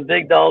cousin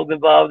Big Dogs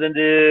involved in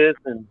this.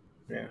 And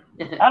yeah.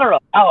 I don't know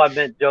how I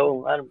met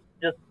Joe.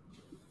 Just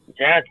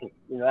chances.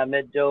 You know, I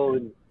met Joe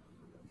and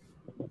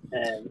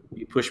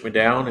you pushed me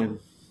down and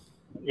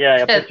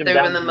I pushed him threw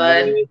down in the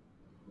mud.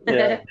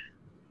 Yeah.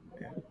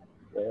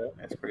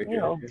 That's pretty good. You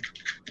know.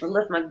 I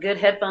left my good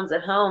headphones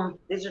at home.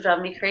 These are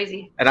driving me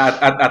crazy. And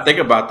I think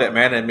about that,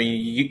 man. I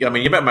mean,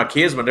 you met my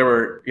kids when they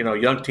were, you know,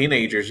 young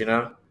teenagers, you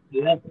know.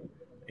 Yeah.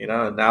 You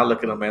know, and now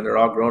look at them, man. They're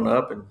all grown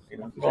up and, you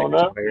know, Grown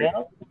up, married,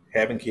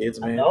 having kids,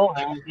 man. No,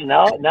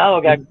 now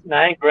I got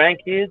 9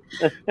 grandkids.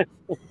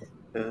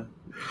 Yeah.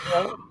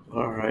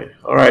 All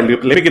right,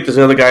 Lupe. Let me get these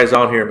other guys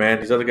on here, man.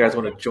 These other guys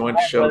want to join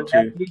the show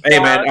too. Hey,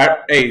 man.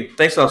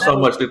 Thanks so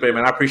much, Lupe,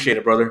 man. I appreciate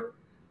it, brother.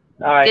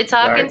 All right. Good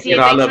talking to you.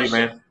 You know, I love you,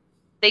 man.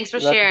 Thanks for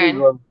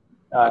sharing.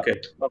 Okay.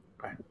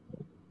 Right.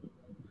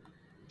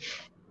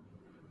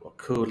 Well,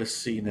 cool. Let's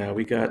see now.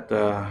 We got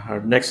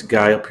our next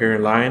guy up here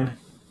in line.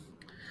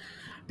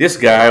 This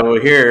guy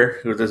over here,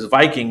 who's this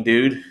Viking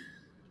dude.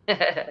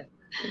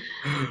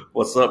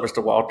 What's up,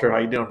 Mr. Walter? How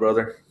you doing,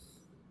 brother?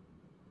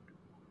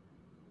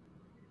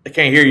 I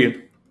can't hear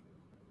you.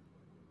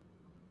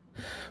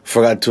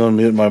 Forgot to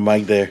unmute my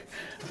mic there.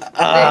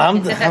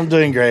 I'm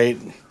doing great.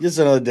 Just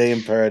another day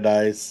in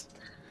paradise.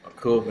 Oh,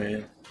 cool,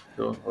 man.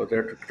 Cool. Well,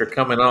 they're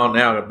coming on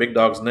now. The Big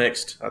Dog's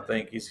next. I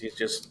think he's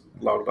just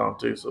logged on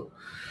too. So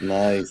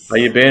nice. How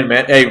you been,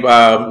 man? Hey,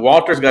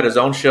 Walter's got his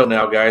own show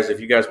now, guys. If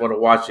you guys want to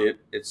watch it,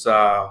 it's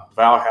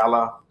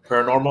Valhalla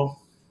Paranormal.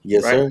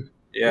 Yes, right? sir.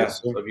 Yeah.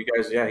 Yes, sir. So if you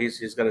guys,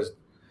 he's got his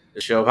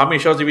show. How many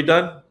shows have you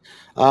done?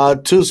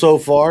 2 so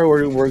far.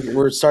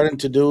 We're starting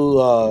to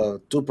do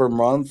 2 per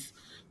month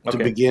to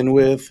begin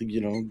with.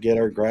 You know, get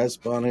our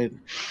grasp on it,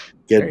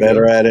 get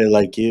better at it,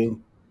 like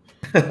you.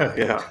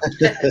 Yeah.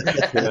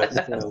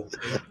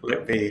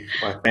 Let me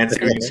my fan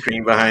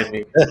screen behind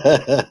me.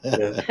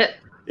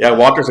 Yeah,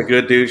 Walter's a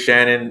good dude.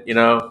 Shannon, you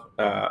know,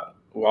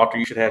 Walter,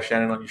 you should have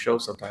Shannon on your show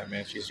sometime,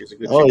 man. She's a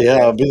good. Oh yeah,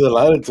 I'll be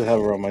delighted to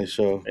have her on my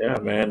show. Yeah,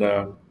 man.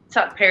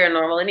 Talk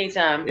paranormal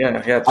anytime. Yeah.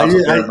 Talk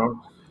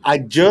paranormal. I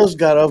just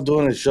got off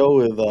doing a show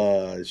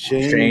with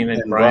Shane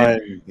and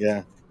Brian.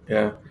 Yeah,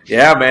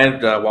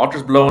 man.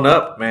 Walter's blowing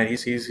up, man.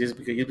 He's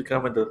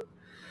becoming the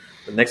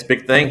next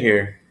big thing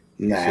here.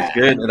 Nah. It's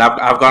good. And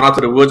I've gone out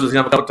to the woods with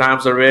him a couple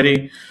times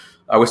already.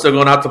 Are we still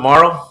going out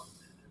tomorrow?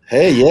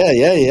 Hey,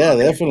 yeah,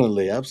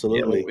 definitely,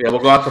 absolutely. Yeah, we'll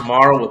go out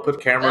tomorrow. We'll put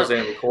cameras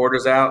and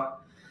recorders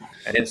out,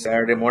 and then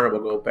Saturday morning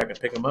we'll go back and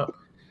pick them up.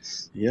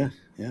 Yeah,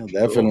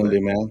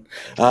 definitely, man.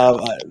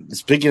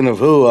 Speaking of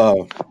who,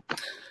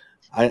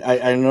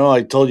 I know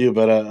I told you,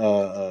 but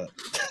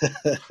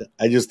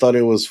I just thought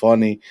it was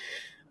funny.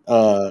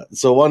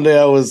 So one day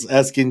I was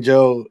asking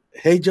Joe,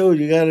 "Hey Joe,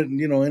 you got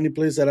any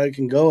place that I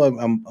can go?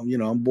 I'm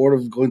bored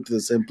of going to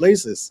the same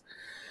places."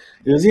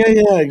 He goes,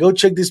 "Yeah, go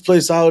check this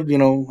place out.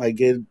 I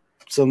get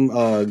some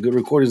good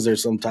recordings there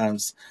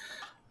sometimes."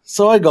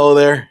 So I go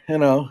there,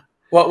 Well,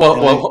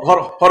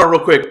 hold on real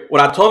quick.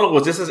 What I told him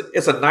was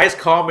it's a nice,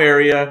 calm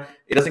area.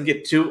 It doesn't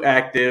get too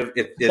active.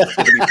 It'll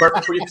be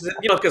perfect for you,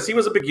 because he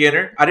was a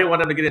beginner. I didn't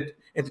want him to get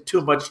into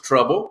too much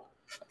trouble.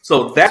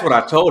 So that's what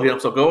I told him.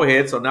 So go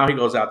ahead. So now he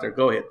goes out there.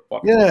 Go ahead.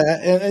 Yeah,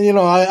 and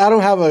I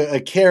don't have a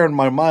care in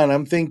my mind.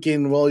 I'm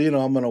thinking, well,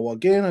 I'm going to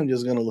walk in. I'm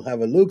just going to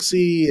have a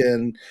look-see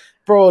and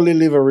probably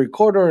leave a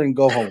recorder and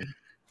go home.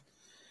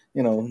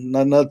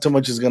 Not too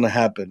much is going to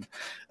happen.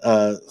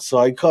 So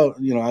I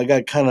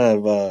got kind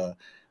of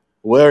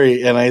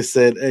wary, and I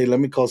said, "Hey, let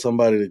me call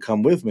somebody to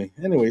come with me."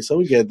 Anyway, so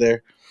we get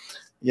there.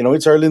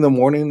 It's early in the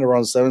morning,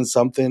 around 7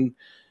 something,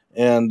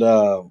 And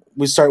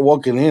we start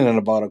walking in, and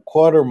about a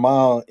quarter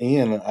mile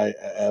in,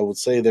 I would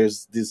say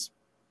there's this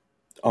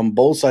on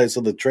both sides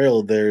of the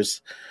trail.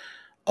 There's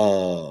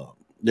a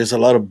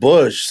lot of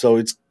bush,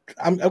 so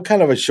I'm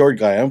kind of a short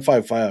guy. I'm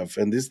 5'5",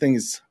 and this thing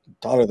is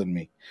taller than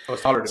me. Oh,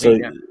 it's taller than So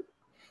me. Yeah.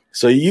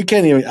 so you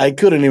can't even. I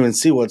couldn't even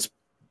see what's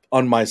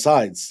on my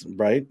sides,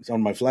 right? It's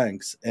on my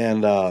flanks.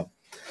 And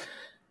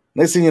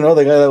next thing you know,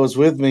 the guy that was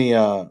with me,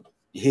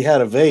 he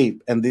had a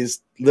vape, and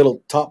this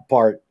little top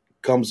part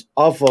comes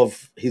off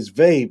of his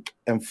vape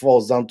and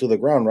falls down to the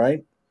ground,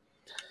 right?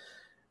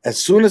 As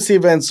soon as he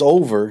bends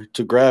over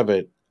to grab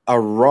it, a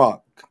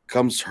rock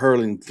comes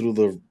hurling through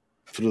the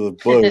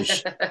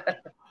bush.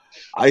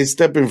 I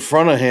step in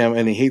front of him,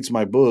 and he hits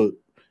my boot,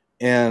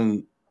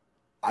 and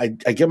I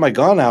get my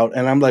gun out,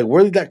 and I'm like,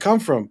 where did that come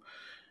from?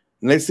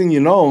 Next thing you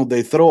know,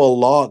 they throw a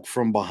log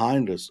from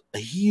behind us, a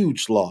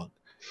huge log.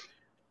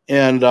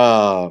 And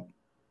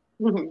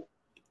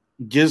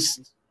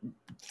just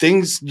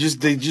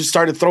they just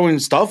started throwing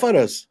stuff at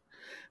us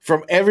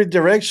from every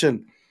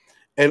direction.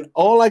 And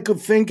all I could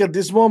think at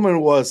this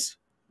moment was,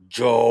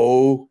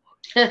 Joe.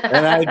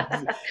 And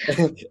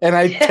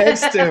I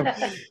text him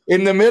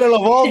in the middle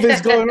of all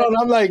this going on.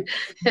 I'm like,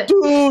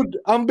 dude,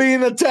 I'm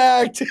being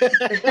attacked.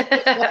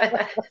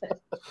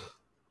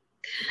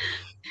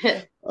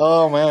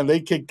 Oh man, they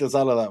kicked us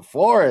out of that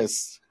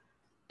forest.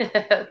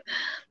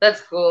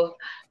 That's cool.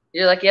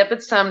 You're like, yep,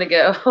 it's time to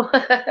go.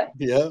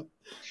 Yeah.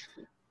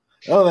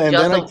 Oh, and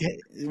then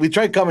we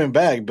tried coming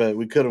back, but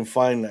we couldn't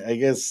find. I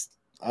guess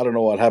I don't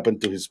know what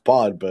happened to his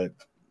pod, but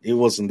it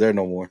wasn't there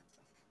no more.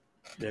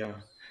 Yeah.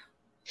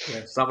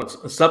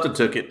 Something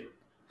took it.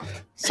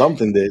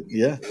 Something did.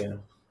 Yeah.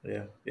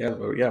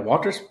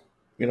 Walter's,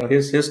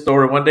 his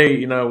story. One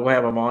day, we'll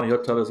have him on.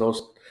 He'll tell us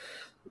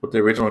with the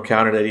original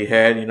encounter that he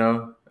had.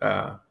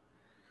 That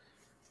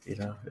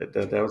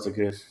was a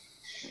good.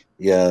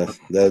 Yeah,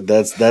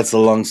 that's a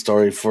long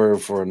story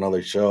for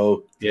another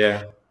show.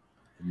 Yeah,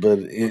 but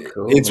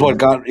it's what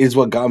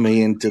got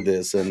me into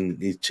this,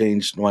 and it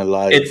changed my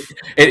life.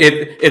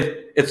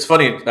 It's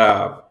funny,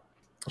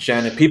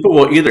 Shannon. People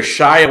will either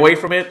shy away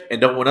from it and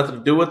don't want nothing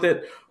to do with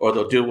it, or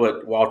they'll do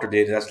what Walter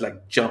did. That's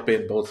like jump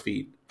in both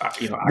feet. I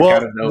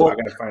gotta know. I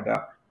gotta find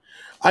out.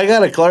 I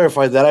gotta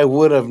clarify that I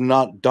would have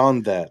not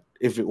done that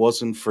if it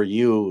wasn't for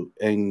you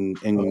and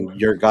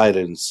your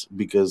guidance,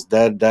 because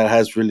that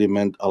has really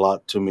meant a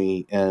lot to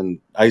me. And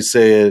I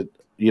say it,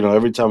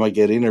 every time I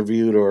get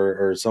interviewed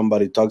or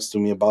somebody talks to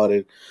me about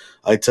it,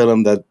 I tell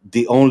them that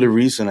the only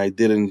reason I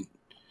didn't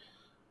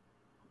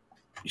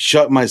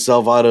shut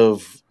myself out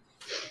of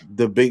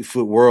the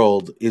Bigfoot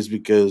world is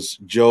because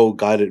Joe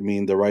guided me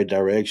in the right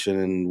direction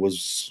and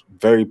was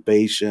very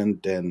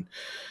patient, and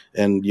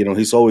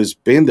he's always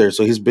been there.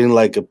 So he's been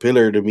like a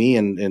pillar to me,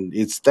 and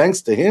it's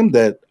thanks to him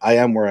that I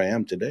am where I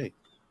am today.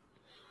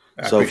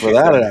 So for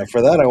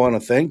that, I want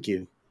to thank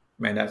you.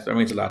 Man, that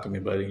means a lot to me,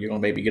 buddy. You're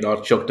going to make me get all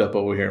choked up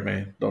over here,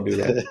 man. Don't do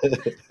that.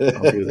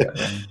 Don't do that,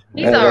 man.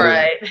 He's all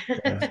right.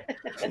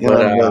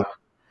 Yeah.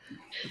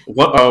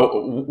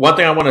 One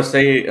thing I want to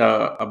say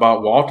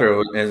about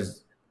Walter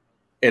is,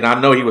 and I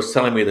know he was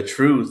telling me the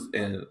truth,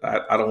 and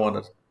I don't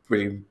want to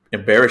really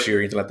embarrass you or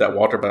anything like that,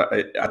 Walter, but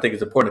I think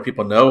it's important that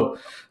people know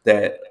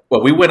that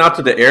when we went out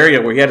to the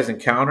area where he had his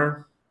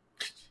encounter,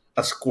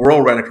 a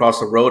squirrel ran across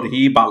the road, and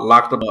he about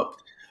locked him up.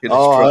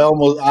 Oh,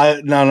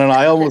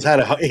 I almost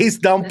had he's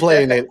done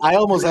playing it. I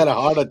almost had a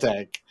heart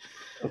attack.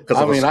 Because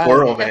of a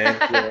squirrel, man.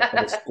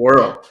 Yeah, a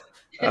squirrel.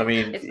 I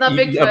mean, it's not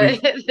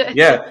Bigfoot.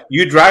 Yeah,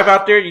 you drive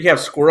out there, you have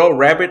squirrel,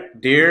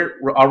 rabbit, deer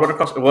all run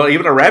across. Well,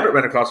 even a rabbit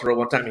ran across the road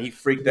one time, and he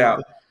freaked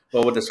out.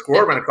 But with the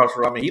squirrel ran across the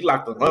road, he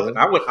locked them up, and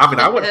I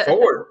went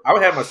forward. I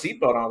would have my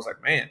seatbelt on. I was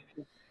like, man.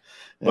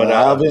 But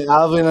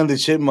Alvin and the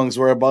chipmunks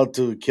were about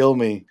to kill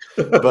me,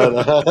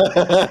 but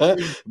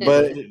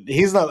but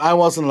he's not. I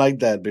wasn't like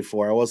that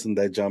before. I wasn't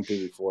that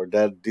jumpy before.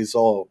 This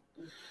all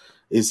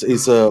is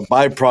a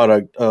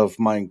byproduct of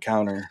my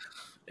encounter.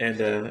 And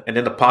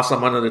then the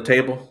possum under the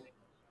table.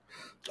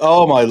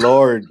 Oh my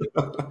Lord!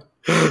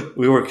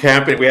 We were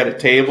camping. We had a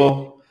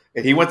table,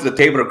 and he went to the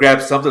table to grab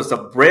something,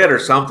 some bread or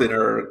something,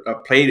 or a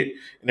plate,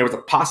 and there was a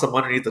possum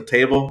underneath the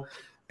table,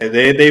 and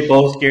they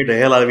both scared the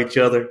hell out of each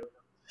other.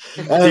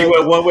 He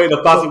went one way,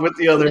 the possum went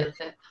the other.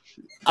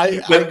 I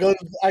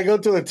go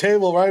to the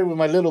table, right, with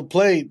my little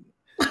plate,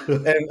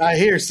 and I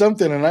hear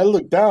something, and I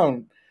look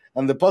down,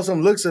 and the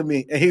possum looks at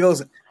me, and he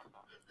goes,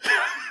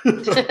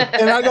 and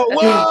I go,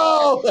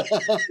 whoa!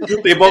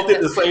 They both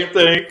did the same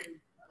thing.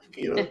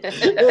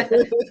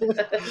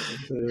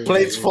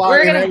 Plates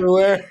flying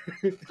everywhere.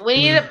 We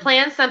need to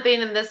plan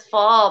something in this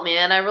fall,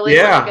 man. I really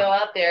want to go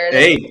out there.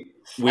 Hey,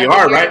 we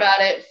are right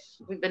about it.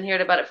 We've been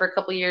hearing about it for a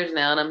couple of years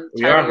now, and I'm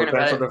tired of hearing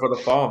about it. Something for the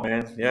fall,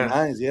 man. Yeah,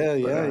 nice.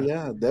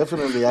 Yeah,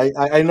 definitely.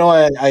 I know.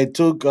 I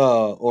took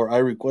or I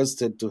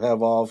requested to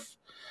have off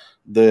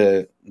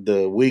the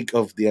week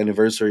of the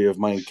anniversary of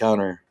my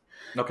encounter.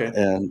 Okay.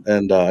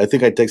 And I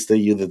think I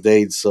texted you the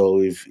date. So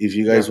if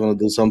you guys want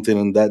to do something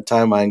in that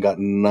time, I ain't got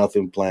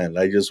nothing planned.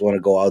 I just want to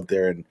go out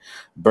there and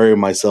bury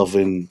myself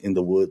in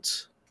the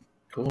woods.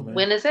 Cool, man.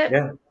 When is it?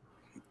 Yeah.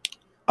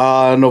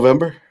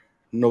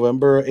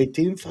 November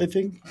 18th, I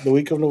think, the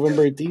week of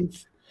November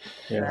 18th.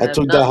 Yeah. I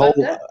took that whole.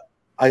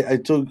 I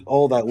took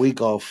all that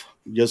week off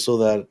just so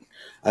that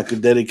I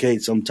could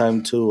dedicate some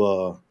time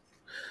to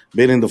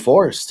being in the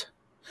forest.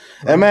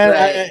 And man,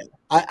 Right.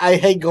 I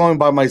hate going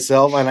by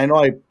myself, and I know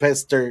I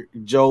pester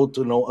Joe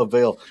to no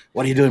avail.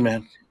 What are you doing,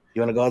 man?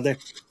 You want to go out there?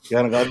 You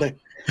want to go out there?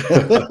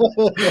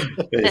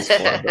 It's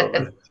fun though,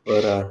 man.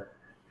 But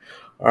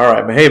all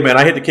right, man. Hey, man,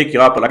 I hate to kick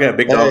you off, but I got a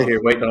big dog Hey,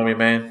 here waiting on me,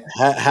 man.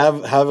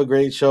 have a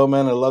great show,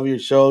 man. I love your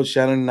show,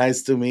 Shannon.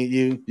 Nice to meet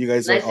you. You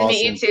guys are Nice to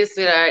meet you awesome. too,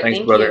 sweetheart. Thanks,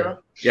 Thank brother.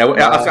 you. Yeah,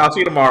 Bye. I'll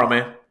see you tomorrow,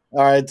 man.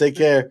 All right, take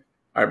care.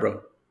 All right,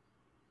 bro.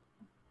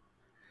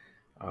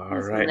 All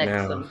Who's right,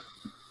 next? now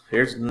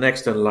here's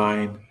next in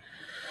line,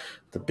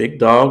 the Big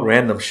Dog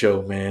Random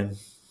Show, man.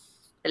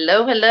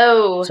 Hello,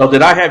 hello. So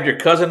did I have your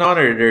cousin on,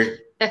 or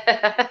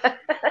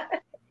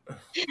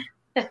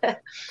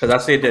because I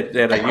said that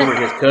you were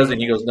his cousin?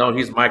 He goes, no,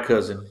 he's my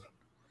cousin.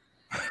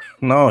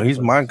 No, he's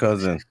my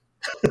cousin.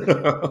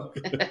 All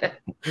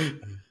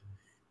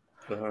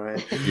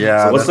right.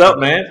 Yeah. So what's up,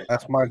 man?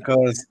 That's my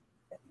cousin.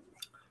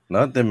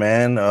 Nothing,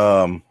 man.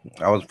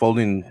 I was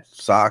folding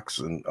socks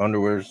and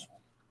underwears,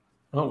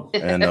 Oh,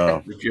 and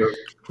I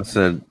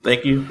said,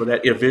 thank you for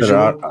that said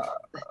visual.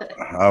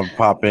 I'll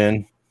pop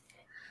in.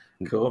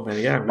 Cool, man.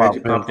 Yeah, I'm glad Pop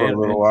you in popped for a in,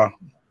 little man. while.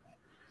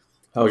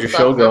 How's your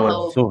show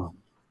going? So,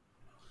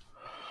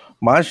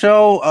 my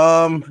show,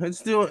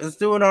 it's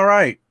doing all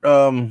right.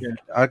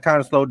 I kind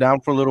of slowed down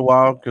for a little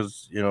while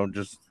because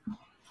just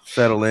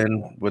settle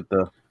in with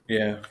the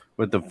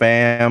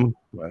fam.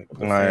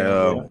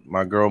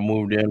 My girl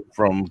moved in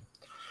from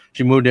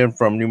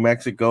New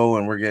Mexico,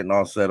 and we're getting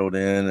all settled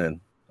in and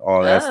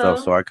all that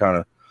stuff. So I kind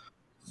of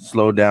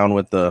slowed down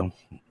with the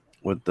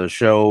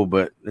show,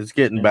 but it's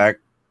getting back,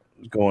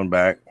 going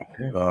back.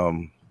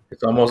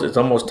 It's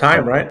almost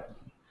time, right?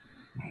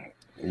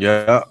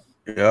 Yeah.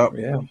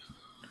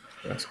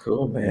 That's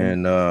cool,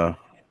 man. And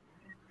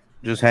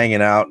just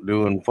hanging out,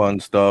 doing fun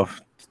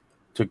stuff.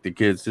 Took the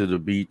kids to the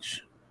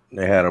beach.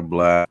 They had a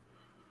blast.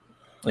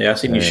 Yeah, I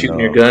seen you shooting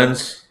your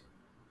guns.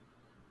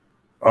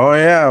 Oh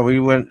yeah, we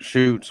went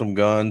shoot some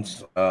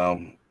guns.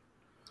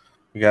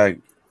 We got, if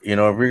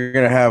you're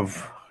gonna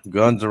have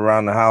guns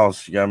around the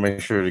house, you gotta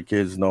make sure the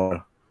kids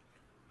know,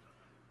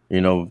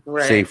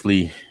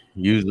 safely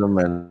use them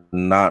and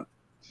not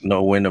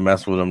know when to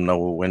mess with them, know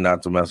when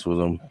not to mess with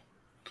them.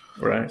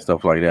 Right.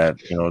 Stuff like that.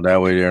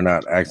 That way they're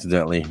not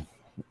accidentally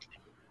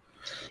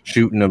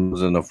shooting them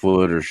in the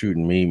foot or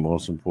shooting me,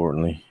 most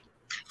importantly.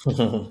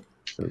 I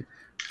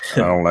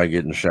don't like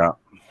getting shot.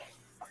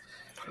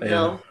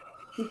 No.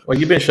 Well,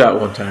 you've been shot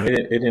one time.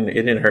 It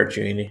didn't hurt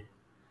you any.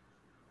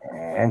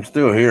 I'm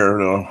still here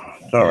though.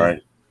 It's all right.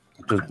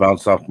 Just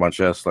bounced off my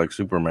chest like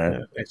Superman.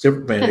 Yeah, like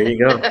Superman, there you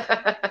go.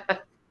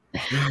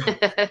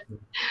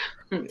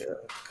 Yeah,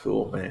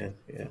 cool, man.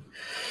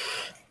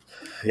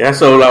 Yeah.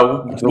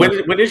 So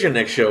when is your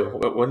next show?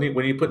 When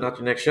are you putting out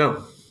your next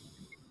show?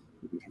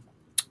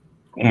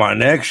 My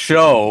next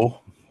show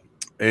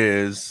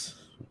is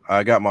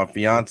I got my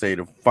fiance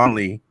to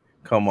finally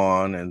come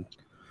on and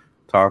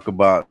talk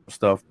about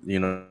stuff,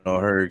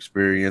 her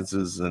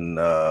experiences, and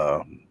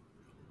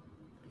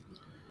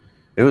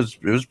it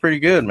was pretty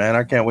good, man.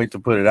 I can't wait to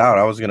put it out.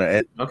 I was gonna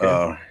edit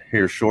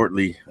here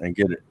shortly and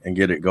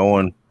get it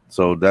going.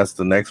 So that's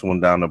the next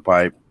one down the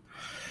pipe,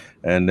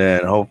 and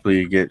then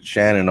hopefully get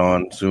Shannon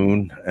on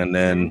soon, and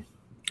then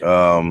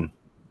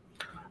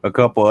a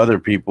couple other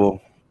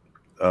people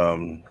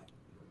want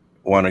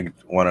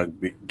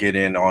to get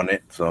in on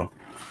it. So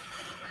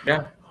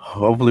yeah,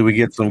 hopefully we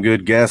get some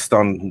good guests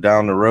on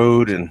down the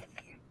road, and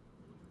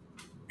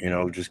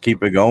just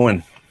keep it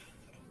going.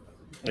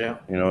 Yeah,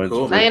 it's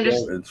cool. I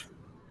understand.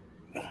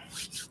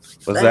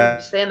 What's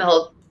that?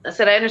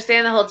 I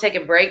understand the whole take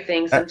a break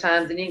thing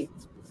sometimes, and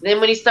then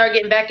when you start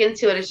getting back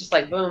into it, it's just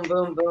like boom,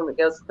 boom, boom. It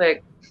goes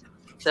quick.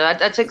 So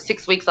I took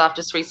 6 weeks off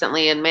just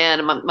recently, and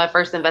man, my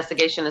first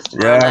investigation is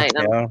tomorrow night.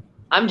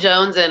 I'm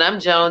Jones, and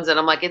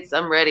I'm like,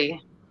 I'm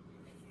ready.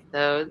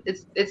 So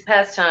it's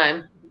past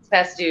time. It's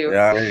past due.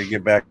 Yeah, I'm ready to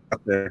get back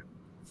out there.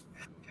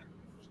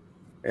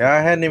 Yeah,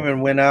 I hadn't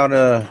even went out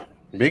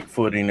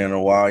Bigfooting in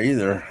a while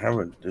either.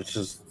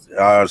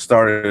 I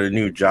started a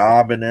new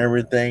job and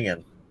everything,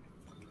 and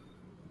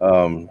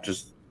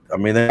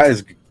the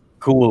guy's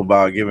cool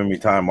about giving me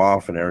time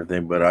off and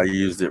everything, but I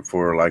used it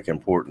for like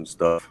important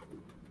stuff.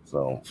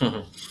 So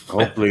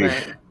hopefully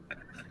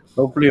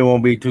it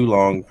won't be too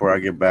long before I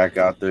get back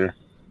out there.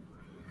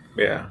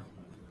 Yeah,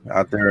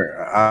 out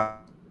there I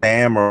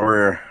am, or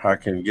where I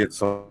can get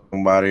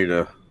somebody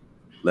to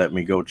let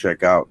me go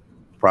check out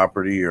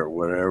property or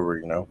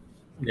whatever,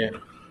 Yeah.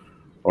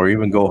 Or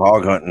even go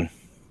hog hunting.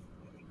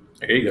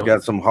 There you go.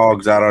 Got some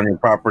hogs out on your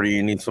property.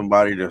 You need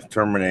somebody to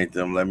terminate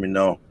them. Let me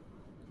know.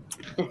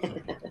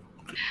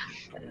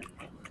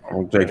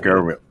 I'll take care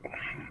of it.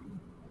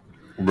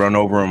 Run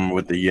over them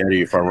with the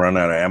Yeti if I run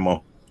out of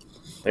ammo.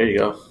 There you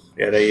go.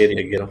 Yeah, that Yeti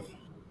to get him.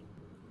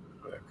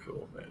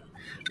 Cool, man.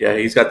 Yeah,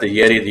 he's got the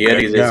Yeti. The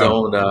Yeti's its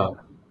own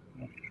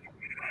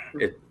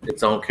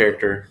its own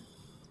character.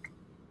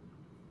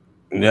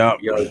 Yeah,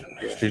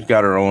 she's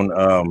got her own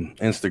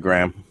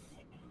Instagram.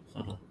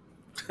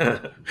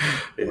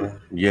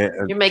 Yeah,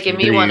 you're making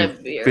me want a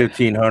beer.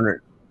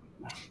 1,500.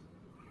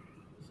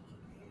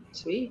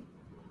 Sweet.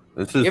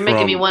 This is you're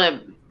making me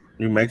want to.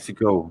 New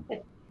Mexico.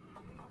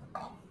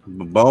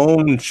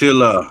 Bone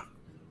Chilla.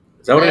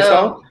 Is that what it's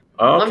called?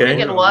 Oh, okay. I'm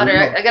drinking water.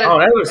 I gotta. Oh,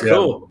 that looks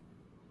cool.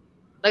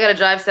 I gotta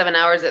drive 7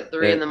 hours at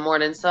 3 in the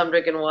morning, so I'm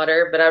drinking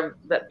water. But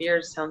that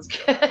beer sounds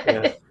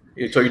good.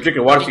 So you're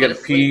drinking water. So you got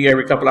to pee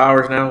every couple of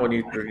hours now when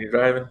you're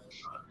driving.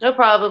 No,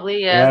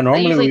 probably. Yeah,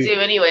 normally I usually do,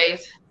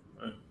 anyways.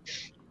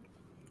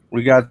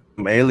 We got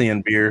some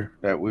alien beer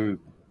that we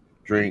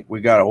drink.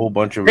 We got a whole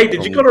bunch of. Hey,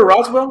 did you go to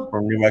Roswell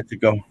from New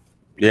Mexico?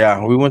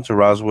 Yeah, we went to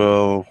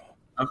Roswell.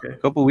 Okay. A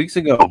couple weeks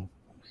ago.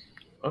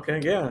 Okay,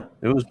 yeah.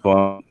 It was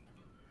fun.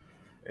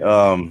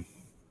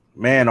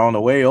 Man, on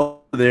the way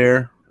over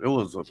there, it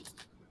was a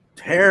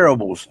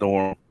terrible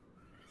storm.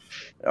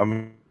 I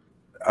mean,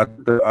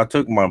 I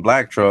took my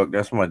black truck.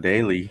 That's my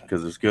daily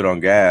because it's good on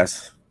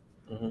gas.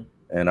 Mm-hmm.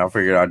 And I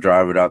figured I'd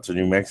drive it out to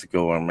New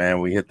Mexico. And, man,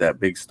 we hit that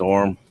big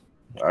storm.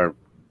 I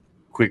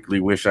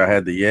quickly wish I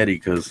had the Yeti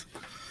because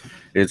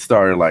it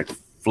started, like,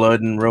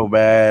 flooding real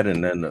bad.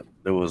 And then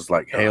there was,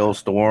 like,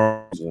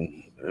 hailstorms.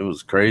 And it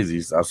was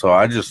crazy. So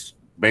I just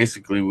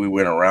basically we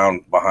went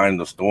around behind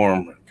the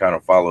storm and kind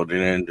of followed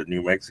it into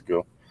New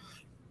Mexico.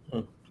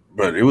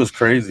 But it was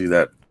crazy,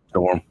 that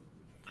storm.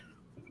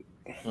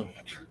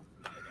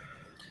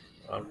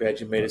 I'm glad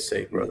you made it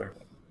safe, brother.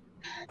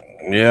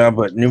 Yeah,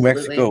 but New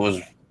Mexico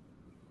was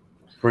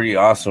pretty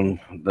awesome.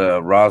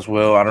 The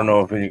Roswell, I don't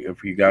know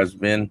if you guys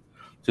been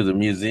to the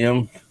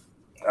museum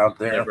out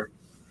there. Never.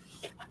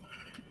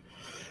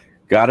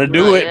 Got to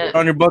do it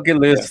on your bucket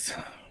list.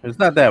 Yeah. It's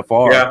not that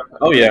far. Yeah.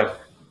 Oh, yeah.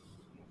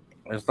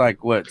 It's like,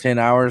 10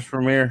 hours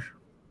from here?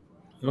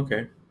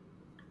 Okay.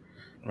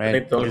 Man, I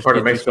think the only part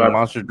of Mexico,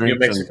 New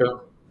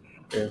Mexico.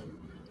 Yeah.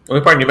 The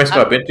only part of New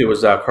Mexico I've been to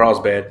was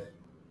Carlsbad.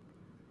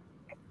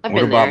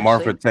 What about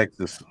Marfa,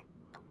 Texas?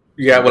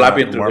 Yeah, well, I've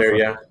been through there,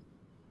 yeah.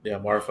 Yeah,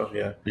 Marfa,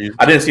 yeah.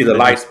 I didn't see the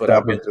lights, but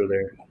I've been through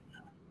there.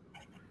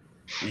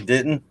 You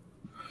didn't?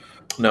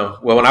 No.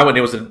 Well, when I went,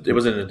 it was in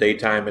the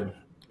daytime, and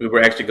we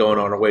were actually going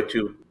on our way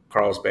to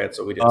Carlsbad,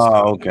 so we didn't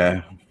stop. Oh,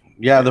 okay.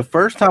 Yeah, the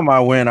first time I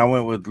went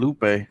with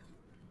Lupe,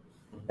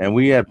 and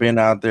we had been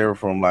out there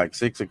from like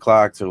 6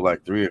 o'clock to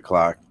like 3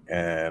 o'clock,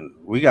 and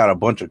we got a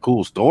bunch of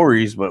cool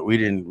stories, but we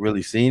didn't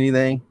really see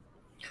anything.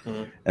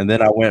 Mm-hmm. And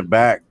then I went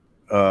back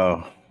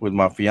with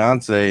my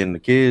fiance and the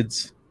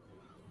kids,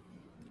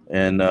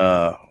 and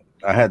I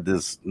had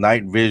this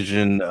night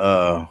vision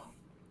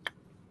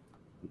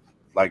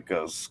like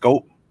a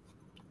scope.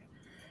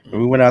 And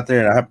we went out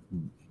there, and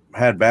I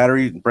had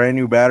brand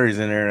new batteries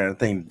in there, and that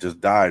thing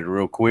just died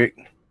real quick.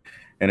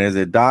 And as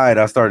it died,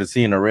 I started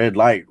seeing a red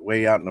light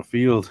way out in the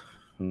field.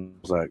 And I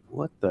was like,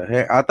 what the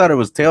heck? I thought it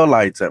was tail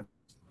lights.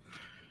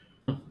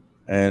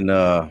 And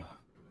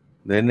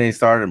then they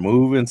started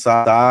moving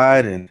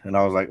side, and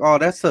I was like, oh,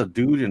 that's a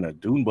dude in a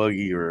dune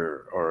buggy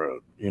or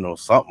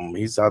something.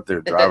 He's out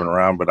there driving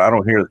around, but I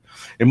don't hear.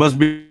 It must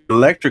be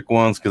electric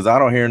ones because I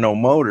don't hear no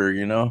motor,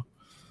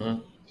 Mm-hmm.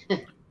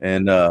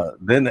 And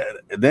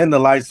then the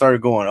lights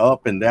started going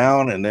up and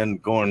down, and then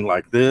going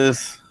like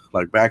this,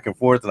 like back and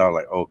forth. And I was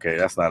like, okay,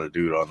 that's not a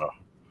dude on a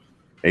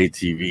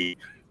ATV.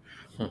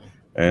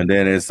 And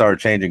then it started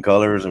changing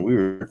colors, and we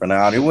were ripping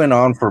out. It went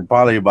on for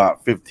probably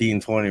about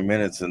 15, 20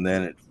 minutes, and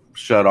then it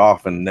shut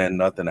off, and then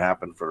nothing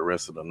happened for the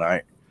rest of the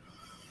night.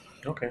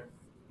 Okay.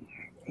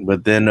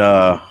 But then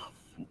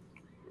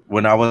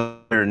when I was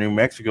there in New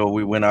Mexico,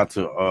 we went out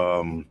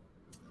to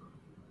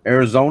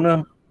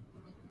Arizona,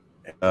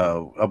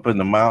 up in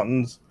the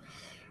mountains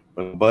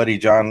with my buddy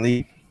John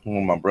Lee,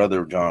 my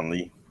brother John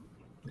Lee.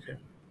 Okay.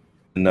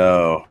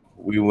 And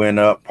we went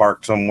up,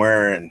 parked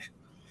somewhere, and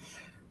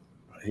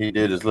he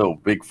did his little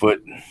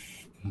Bigfoot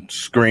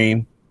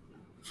scream.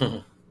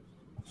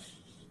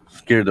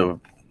 Scared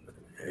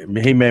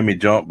he made me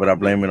jump, but I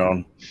blame it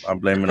on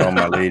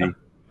my lady.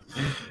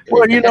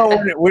 Well,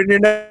 when you're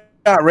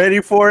not ready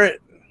for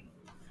it,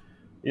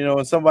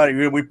 when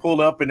somebody, we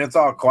pulled up and it's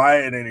all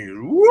quiet and he's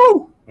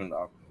woo, and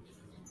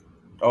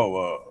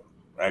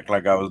act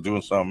like I was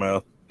doing something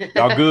else.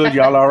 Y'all good?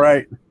 Y'all all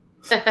right?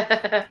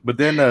 But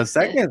then the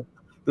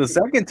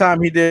second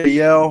time he did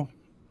yell,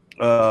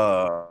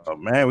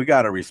 man, we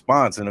got a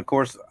response. And of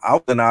course, I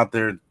wasn't out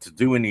there to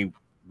do any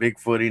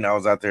Bigfooting. I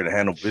was out there to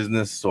handle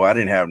business, so I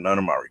didn't have none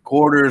of my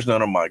recorders,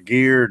 none of my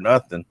gear,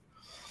 nothing.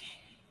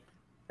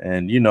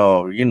 And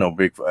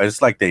Bigfoot, it's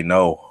like they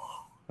know.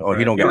 Oh,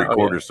 he don't get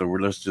recorders, so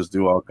let's just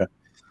do all kinds.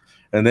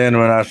 And then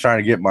when I was trying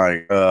to get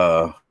my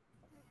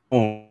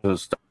phone to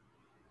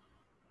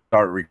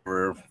start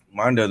record,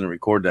 mine doesn't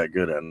record that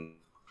good at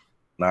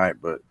night,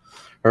 but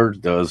hers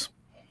does.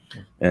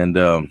 And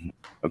of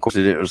course,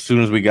 as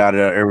soon as we got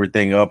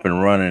everything up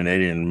and running, they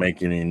didn't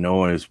make any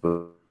noise,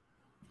 but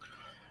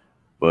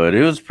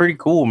it was pretty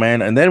cool,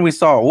 man. And then we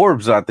saw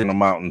orbs out there in the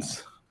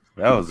mountains.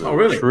 That was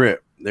a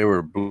trip. They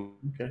were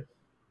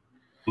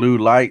blue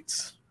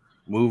lights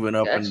moving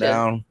up and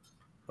down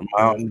the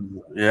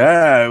mountain.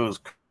 Yeah, it was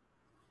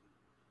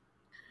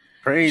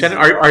Crazy. Shannon,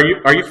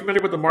 are you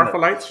familiar with the Marfa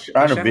lights?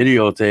 Trying to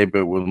videotape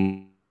it with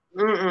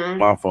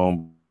my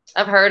phone.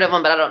 I've heard of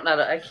them, but I don't know.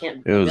 I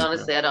can't.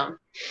 Honestly, I don't.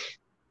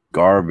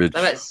 Garbage.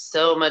 I've got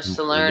so much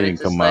to learn. It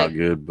didn't come out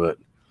good, but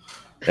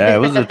yeah, it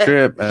was a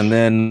trip. And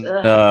then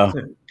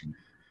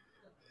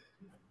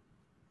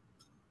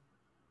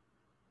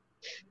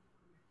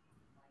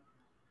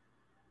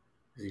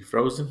is he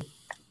frozen?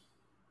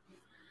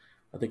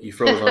 I think he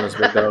froze on his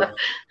big dog.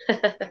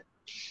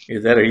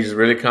 Is that or he's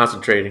really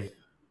concentrating?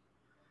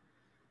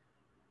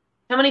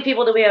 How many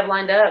people do we have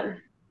lined up?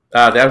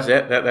 That's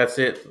it. That's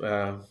it.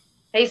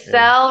 Hey,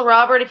 Sal,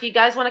 Robert, if you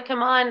guys want to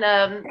come on,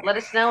 let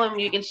us know and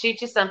you can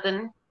shoot you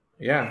something.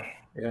 Yeah.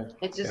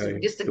 It's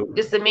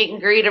just a meet and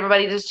greet.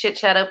 Everybody just chit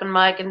chat, open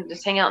mic, and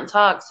just hang out and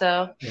talk.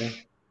 So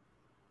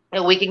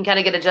and we can kind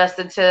of get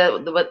adjusted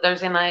to what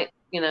Thursday night,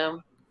 Yeah.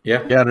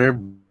 They're.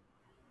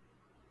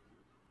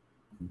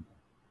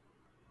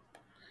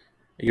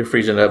 You're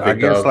freezing up. Big I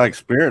guess dog. like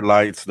spirit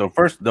lights. The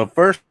first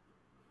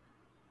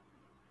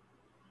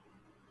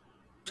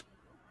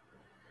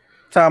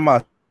time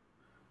I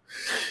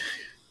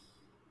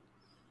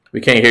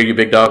we can't hear you,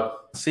 big dog.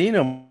 Seen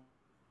him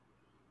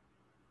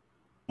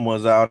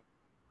was out.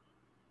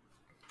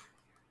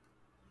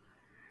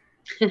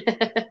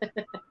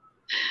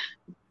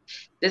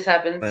 This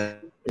happens.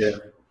 Yeah.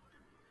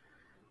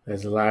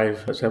 That's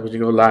live. That's how you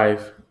go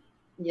live.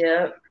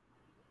 Yeah.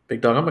 Big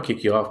dog, I'm gonna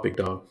kick you off, big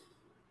dog.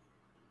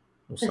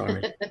 I'm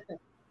sorry.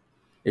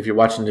 If you're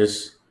watching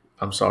this,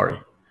 I'm sorry.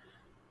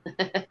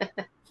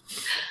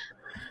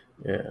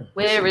 Yeah.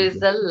 Where is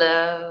the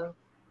love?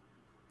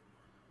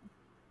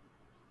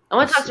 I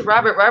want to talk to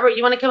Robert. Robert,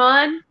 you want to come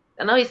on?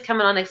 I know he's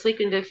coming on next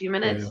week in a few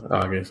minutes.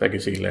 Yeah. I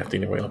guess he left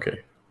anyway. Okay.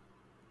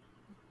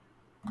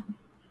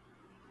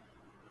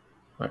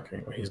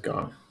 Okay, well, he's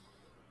gone.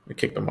 We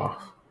kicked him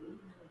off.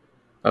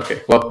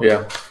 Okay, well,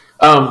 yeah.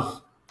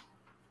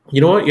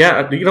 You know what?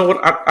 Yeah, you know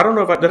what? I don't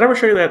know if did I ever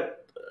show you that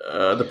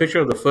the picture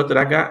of the foot that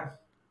I got,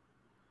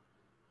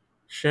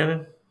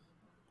 Shannon?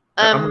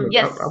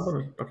 Yes.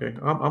 I'm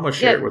gonna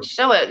share it with.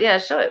 Show it. Yeah,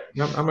 show it.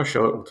 I'm gonna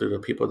show it to the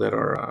people that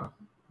are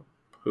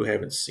who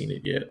haven't seen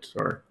it yet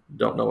or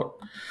don't know it.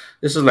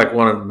 This is like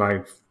one of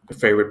my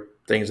favorite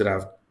things that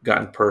I've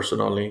gotten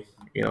personally.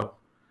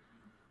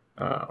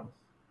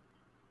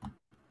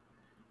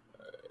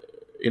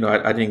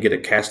 I didn't get a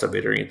cast of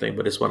it or anything,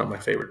 but it's one of my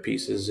favorite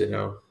pieces.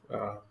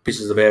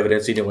 Pieces of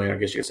evidence. Anyway, I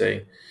guess you could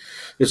say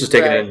this was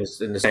taken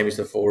in the San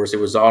Eastern Forest. It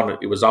was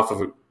off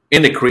of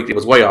in the creek. It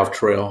was way off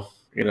trail.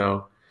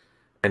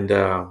 And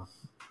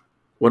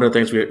one of the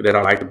things that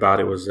I liked about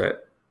it was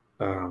that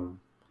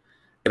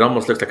it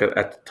almost looks like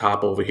at the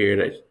top over here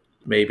that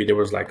maybe there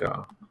was like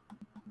at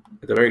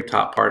the very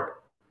top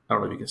part. I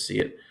don't know if you can see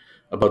it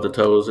above the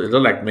toes. It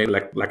looked like maybe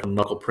like a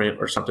knuckle print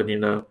or something.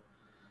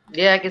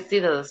 Yeah, I can see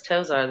those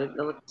toes are. They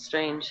look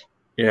strange.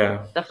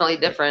 Yeah. Definitely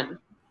different.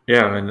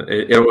 Yeah, and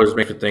it always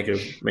makes me think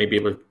of maybe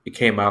it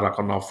came out like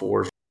on all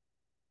fours.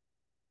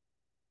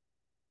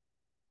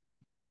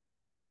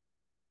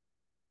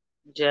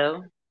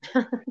 Joe?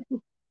 I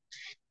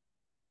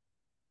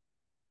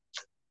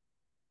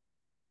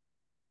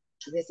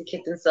guess he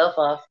kicked himself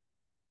off.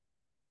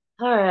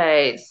 All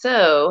right,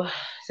 so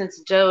since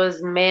Joe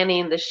is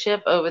manning the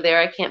ship over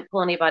there, I can't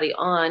pull anybody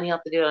on. He'll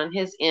have to do it on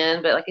his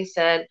end. But like I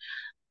said,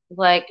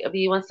 if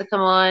he wants to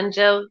come on,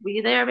 Joe, were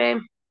you there, babe?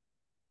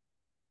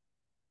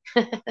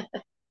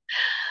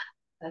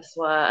 That's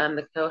why I'm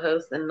the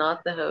co-host and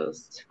not the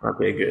host.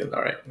 Okay, good.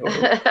 All right.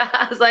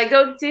 I was like,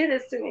 don't do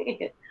this to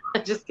me.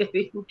 I'm just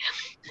kidding.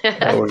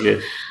 We're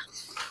good.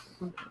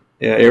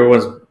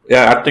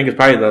 Yeah, I think it's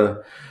probably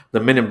the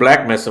Men in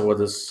Black messing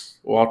with us,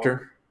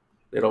 Walter.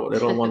 They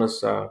don't want us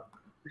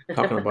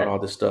talking about all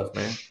this stuff,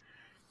 man.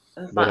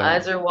 My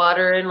eyes are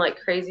watering like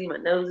crazy. My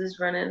nose is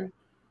running.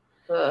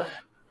 Ugh.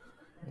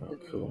 Oh,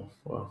 cool.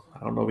 Well, I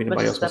don't know if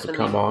anybody else wants to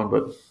come on,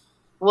 but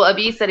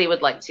Abi said he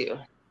would like to.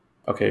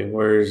 Okay,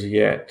 where is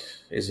he at?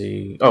 Is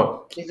he?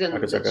 Oh, he's in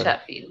the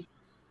chat feed.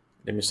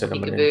 Let me send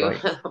him an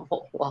invite.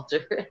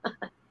 Walter.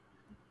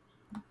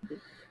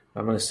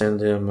 I'm gonna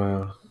send him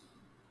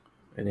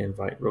an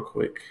invite real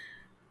quick.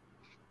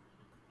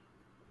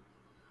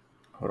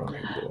 Hold on,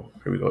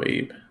 here we go,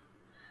 Abe.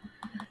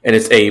 And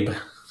it's Abe.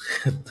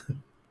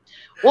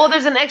 Well,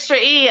 there's an extra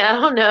E. I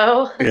don't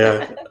know.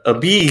 Yeah, a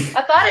B.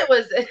 I thought it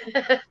was.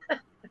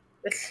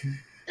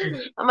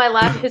 My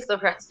laugh is so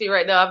raspy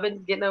right now. I've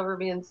been getting over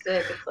being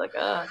sick. It's like,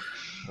 A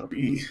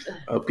B.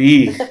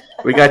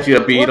 We got you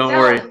a B. Don't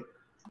worry.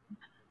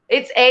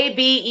 It's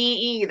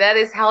ABEE. That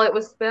is how it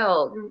was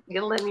spelled.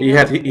 You let me he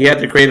had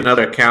to create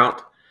another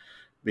account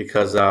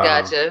because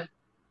Gotcha.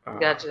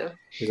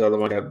 His other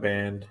one got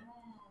banned.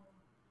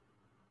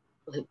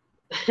 Let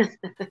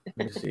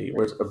me see.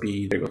 Where's a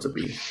B? There goes a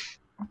B.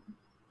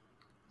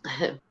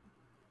 I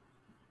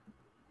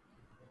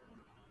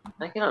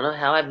don't know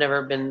how I've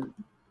never been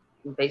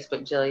in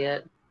Facebook jail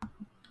yet.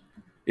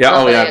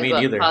 Yeah, me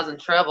neither. Causing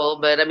trouble,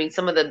 but I mean,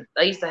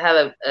 I used to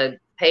have a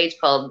page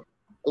called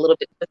A Little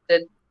Bit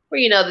Twisted,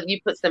 where that you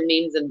put some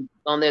memes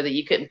on there that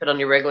you couldn't put on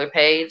your regular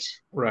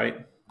page.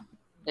 Right.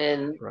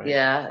 And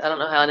yeah, I don't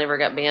know how I never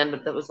got banned,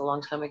 but that was a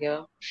long time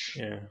ago.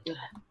 Yeah.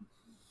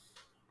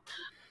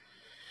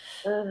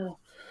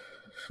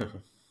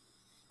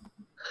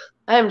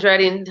 I am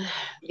dreading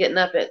getting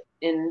up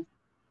in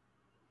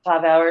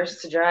 5 hours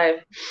to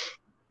drive.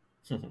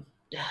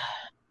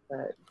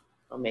 But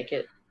I'll make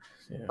it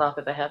stop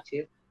if I have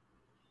to.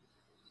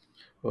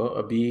 Well,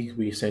 Abi,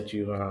 we sent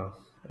you an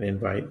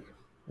invite.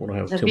 We don't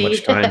have too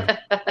much time.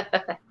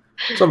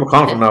 So I'm going to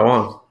call him from now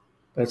on.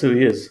 That's who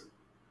he is.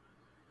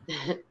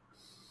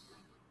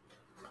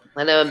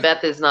 I know, and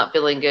Beth is not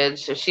feeling good.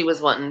 So she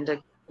was wanting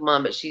to come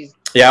on, but she's...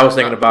 Yeah, I was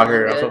thinking about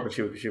her. Good. I was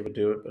hoping she would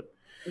do it. But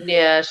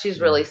yeah, she's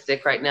really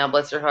sick right now,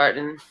 bless her heart.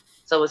 And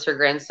so was her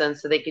grandson,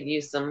 so they could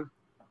use some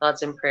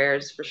thoughts and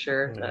prayers for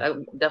sure. Yeah.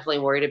 I'm definitely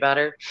worried about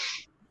her.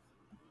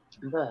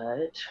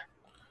 But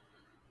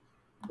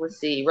let's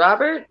see.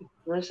 Robert? You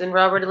want to send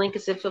Robert a link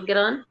and see if he'll get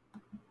on?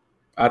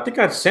 I think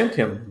I sent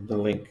him the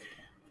link.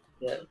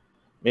 Yeah.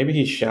 Maybe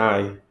he's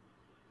shy.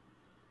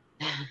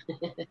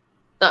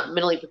 Not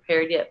mentally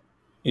prepared yet.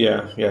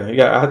 Yeah.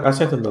 I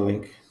sent him the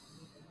link.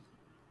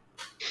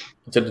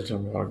 I sent it to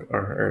him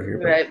earlier.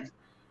 Right.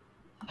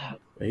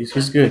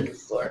 He's good.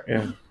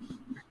 Yeah.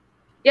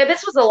 Yeah,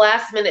 this was a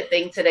last minute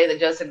thing today that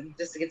just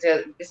to get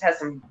to just have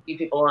some few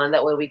people on.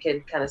 That way we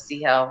could kind of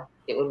see how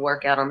it would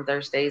work out on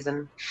Thursdays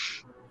and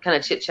kind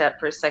of chit chat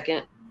for a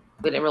second.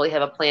 We didn't really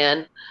have a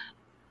plan.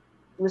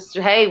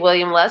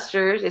 William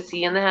Lester, is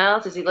he in the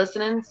house? Is he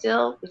listening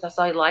still? Because I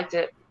saw he liked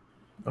it.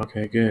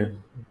 Okay, good.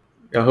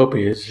 I hope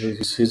he is.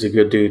 He's a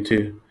good dude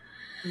too.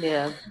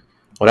 Yeah.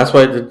 Well, that's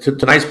why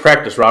tonight's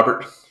practice,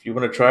 Robert. If you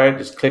want to try it,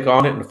 just click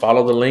on it and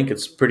follow the link.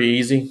 It's pretty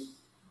easy.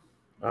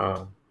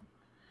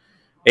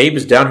 Abe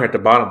is down here at the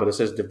bottom, but it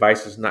says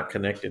device is not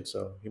connected,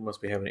 so he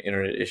must be having an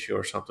internet issue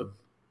or something.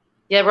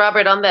 Yeah,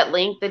 Robert, on that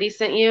link that he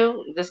sent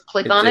you, just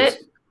click on it.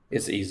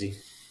 It's easy.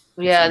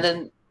 Yeah, and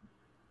then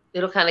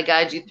it'll kind of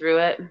guide you through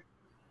it.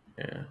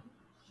 Yeah.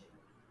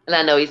 And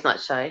I know he's not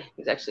shy.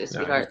 He's actually a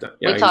sweetheart.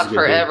 We talked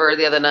forever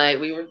the other night.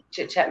 We were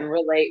chit-chatting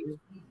real late. And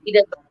he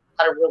does a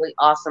lot of really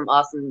awesome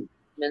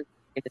men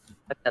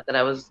that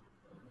I was...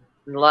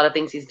 a lot of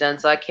things he's done,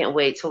 so I can't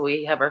wait till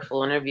we have our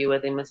full interview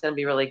with him. It's going to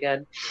be really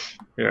good.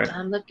 Yeah.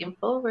 I'm looking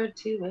forward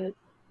to it.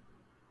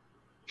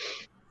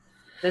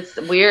 It's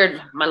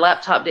weird. My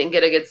laptop didn't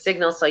get a good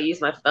signal, so I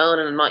used my phone,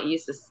 and I'm not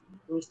used to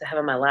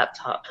having my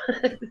laptop.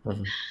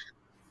 Mm-hmm.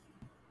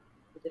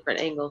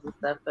 Different angles and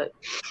stuff. But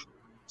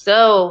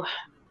so,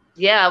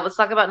 yeah, let's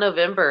talk about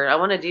November. I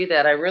want to do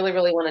that. I really,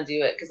 really want to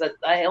do it because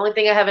the only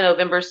thing I have in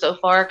November so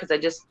far, because I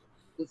just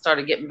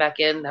started getting back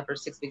in after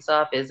 6 weeks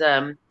off, is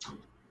the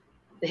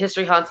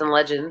History, Haunts, and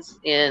Legends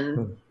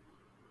in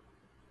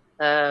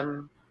I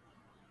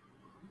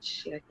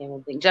can't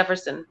even think,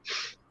 Jefferson.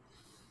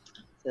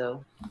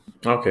 So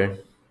okay,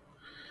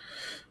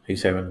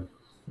 he's having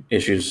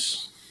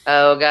issues.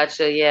 Oh,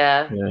 gotcha.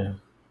 Yeah. Yeah.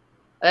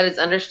 That is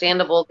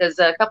understandable because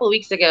a couple of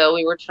weeks ago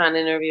we were trying to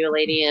interview a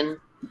lady and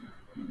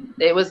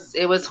it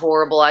was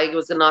horrible. I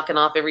was knocking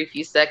off every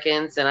few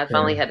seconds and I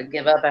finally had to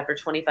give up after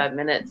 25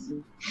 minutes.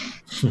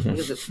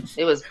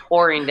 It was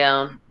pouring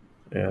down.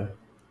 Yeah.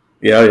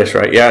 Yeah, that's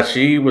right. Yeah,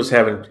 she was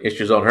having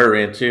issues on her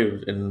end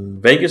too.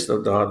 In Vegas,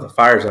 the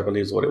fires, I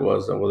believe, is what it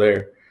was over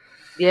there.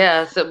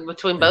 Yeah, so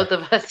between both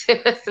of us,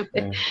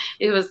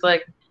 it was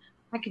like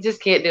I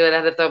just can't do it. I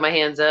had to throw my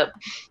hands up.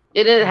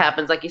 It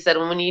happens, like you said,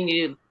 when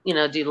you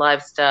do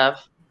live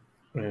stuff.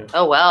 Yeah.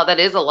 Oh wow, that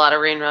is a lot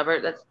of rain,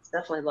 Robert. That's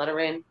definitely a lot of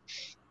rain.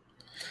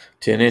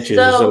 10 inches is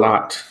a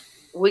lot.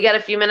 We got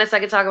a few minutes. I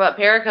could talk about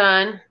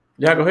Paracon.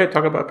 Yeah, go ahead.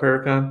 Talk about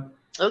Paracon.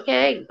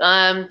 Okay.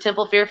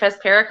 Temple Fear Fest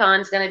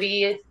Paracon is going to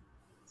be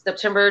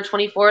September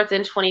 24th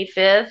and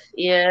 25th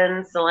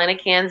in Salina,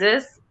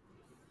 Kansas.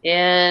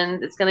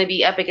 And it's going to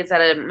be epic. It's at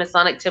a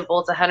Masonic temple.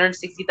 It's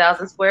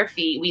 160,000 square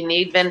feet. We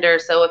need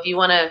vendors. So if you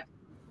want to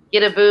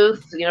get a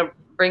booth,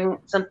 bring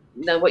some,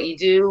 what you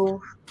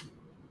do,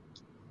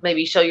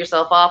 maybe show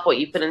yourself off, what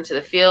you put into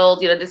the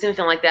field, just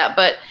anything like that.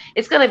 But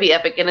it's going to be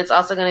epic. And it's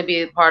also going to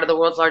be part of the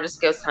world's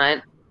largest ghost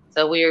hunt.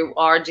 So we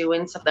are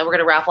doing something. We're going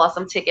to raffle off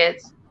some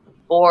tickets.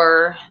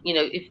 Or,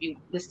 the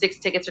 6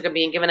 tickets are going to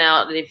be given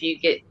out. And if you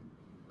get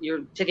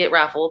your ticket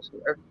raffled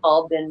or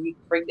called, then you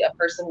can bring a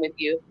person with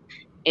you.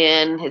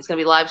 And it's going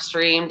to be live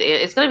streamed.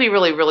 It's going to be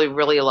really, really,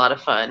 really a lot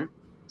of fun.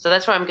 So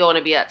that's where I'm going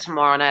to be at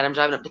tomorrow night. I'm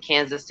driving up to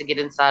Kansas to get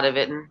inside of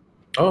it.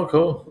 Oh,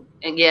 cool.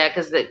 And yeah,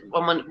 because we're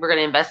going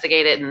to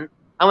investigate it. And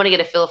I want to get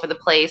a feel for the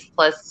place.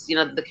 Plus,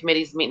 the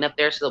committee's meeting up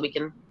there so that we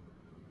can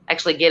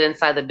actually get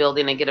inside the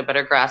building and get a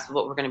better grasp of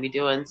what we're going to be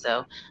doing.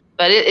 So,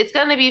 but it's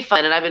going to be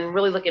fun. And I've been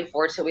really looking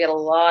forward to it. We got a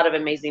lot of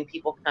amazing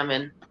people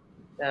coming.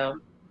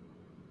 So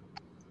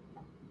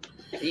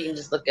you can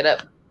just look it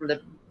up from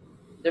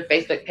their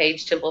Facebook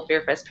page, Temple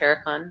Fear Fest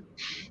Paracon.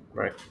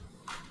 Right.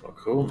 Well,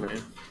 cool,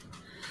 man.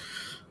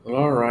 Well,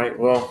 all right.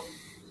 Well,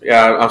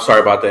 yeah, I'm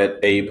sorry about that,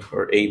 Abe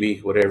or Abby,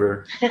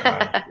 whatever. We're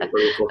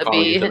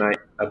calling you tonight.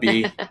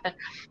 Abi.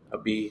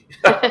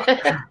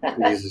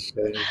 Jesus.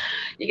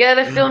 You got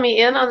to fill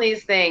me in on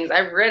these things.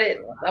 I read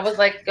it. I was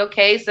like,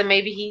 okay, so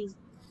maybe he's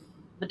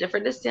a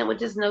different descent,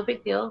 which is no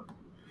big deal.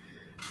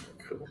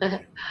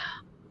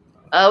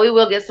 Cool. We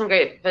will get some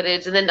great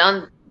footage, and then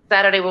on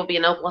Saturday we'll be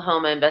in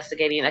Oklahoma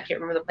investigating. I can't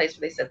remember the place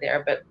where they said they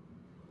are, but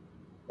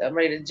I'm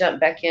ready to jump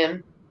back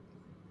in.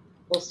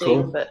 We'll see.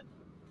 Cool. But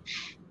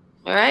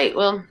all right,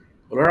 well,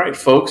 all right,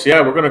 folks.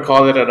 Yeah, we're going to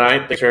call it a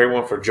night. Thanks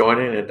everyone for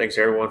joining, and thanks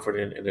everyone for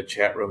in the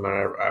chat room.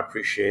 I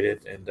appreciate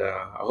it, and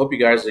I hope you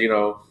guys,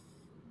 will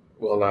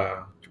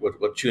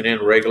tune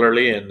in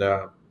regularly, and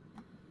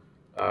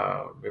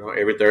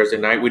every Thursday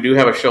night. We do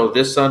have a show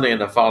this Sunday and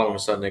the following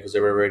Sunday because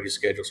they're already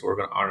scheduled, so we're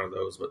going to honor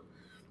those. But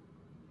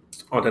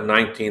on the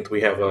 19th,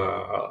 we have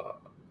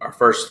our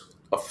first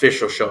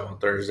official show on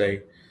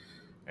Thursday,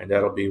 and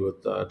that'll be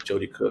with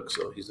Jody Cook.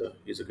 So he's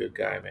a good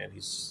guy, man.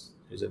 He's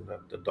in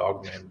the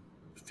Dogman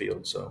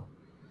field, so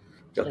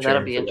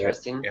that'll be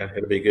interesting. Yeah,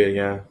 it'll be good.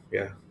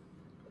 Yeah.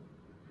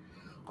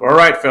 All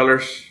right,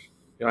 fellas.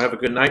 Y'all have a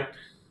good night.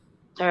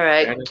 All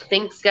right. Brandon.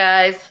 Thanks,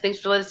 guys. Thanks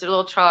for letting us do a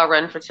little trial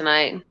run for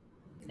tonight.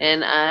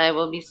 And I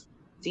will be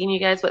seeing you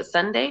guys,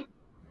 Sunday?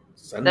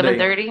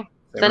 7:30?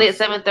 Sunday at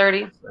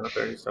 7:30.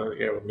 7:30. So,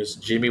 yeah, with Miss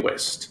Jimmy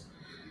West.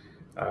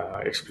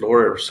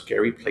 Explorer of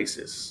scary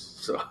places.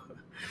 So,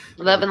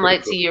 love and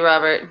light to you,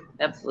 Robert.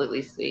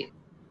 Absolutely sweet.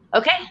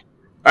 Okay.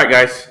 All right,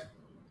 guys.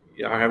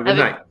 Y'all have a good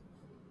night.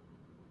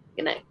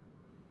 Good night.